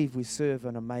just believe we serve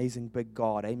an amazing big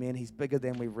God. Amen. He's bigger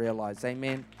than we realize.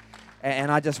 Amen.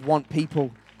 And I just want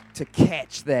people to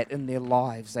catch that in their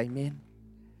lives. Amen.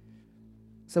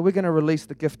 So we're going to release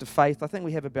the gift of faith. I think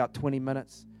we have about 20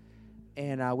 minutes.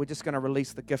 And we're just going to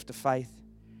release the gift of faith.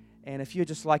 And if you're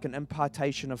just like an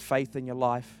impartation of faith in your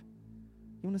life,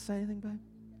 you want to say anything, babe?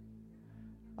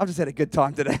 I've just had a good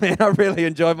time today, man. I really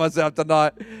enjoyed myself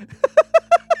tonight.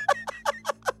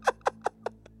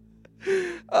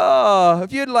 Oh,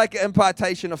 if you'd like an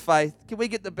impartation of faith, can we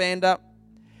get the band up?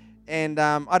 And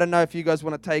I don't know if you guys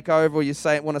want to take over or you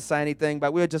want to say anything,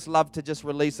 but we would just love to just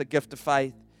release a gift of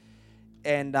faith.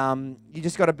 And you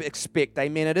just got to expect,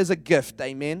 amen. It is a gift,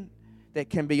 amen,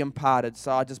 that can be imparted.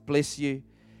 So I just bless you.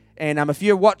 And if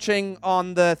you're watching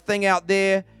on the thing out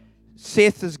there,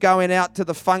 Seth is going out to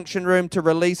the function room to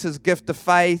release his gift of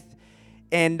faith.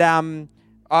 And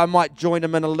I might join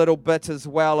him in a little bit as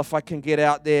well if I can get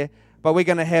out there. But we're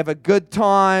going to have a good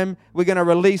time. We're going to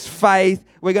release faith.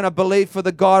 We're going to believe for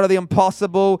the God of the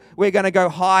impossible. We're going to go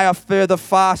higher, further,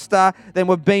 faster than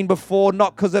we've been before,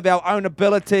 not because of our own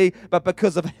ability, but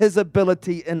because of His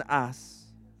ability in us.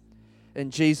 In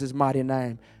Jesus' mighty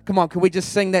name. Come on, can we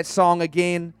just sing that song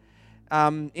again?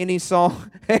 Any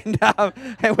song, and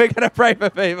we're going to pray for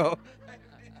people.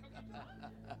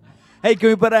 Hey, can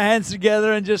we put our hands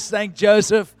together and just thank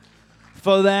Joseph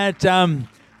for that?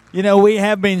 We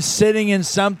have been sitting in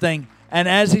something, and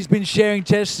as he's been sharing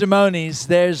testimonies,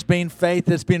 there's been faith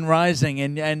that's been rising,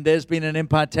 and there's been an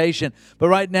impartation. But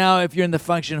right now, if you're in the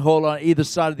function hall on either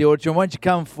side of the auditorium, why don't you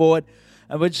come forward,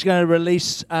 and we're just going to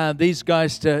release these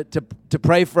guys to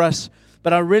pray for us.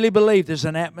 But I really believe there's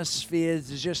an atmosphere.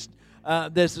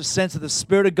 There's a sense of the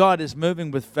Spirit of God is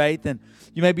moving with faith, and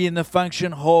you may be in the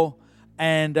function hall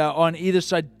and on either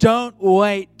side. Don't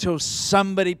wait till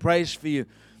somebody prays for you.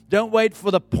 Don't wait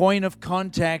for the point of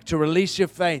contact to release your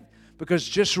faith, because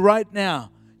just right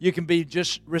now you can be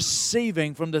just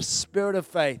receiving from the Spirit of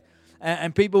faith.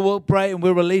 And people will pray, and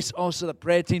we'll release also the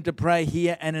prayer team to pray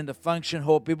here and in the function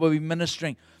hall. People will be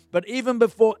ministering. But even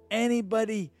before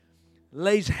anybody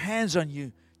lays hands on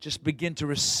you, just begin to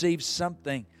receive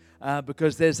something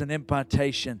because there's an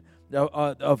impartation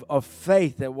of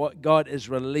faith that what God is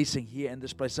releasing here in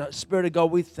this place. So, Spirit of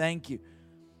God, we thank you.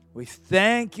 We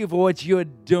thank you for what you are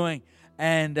doing,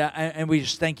 and we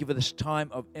just thank you for this time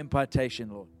of impartation,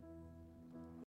 Lord.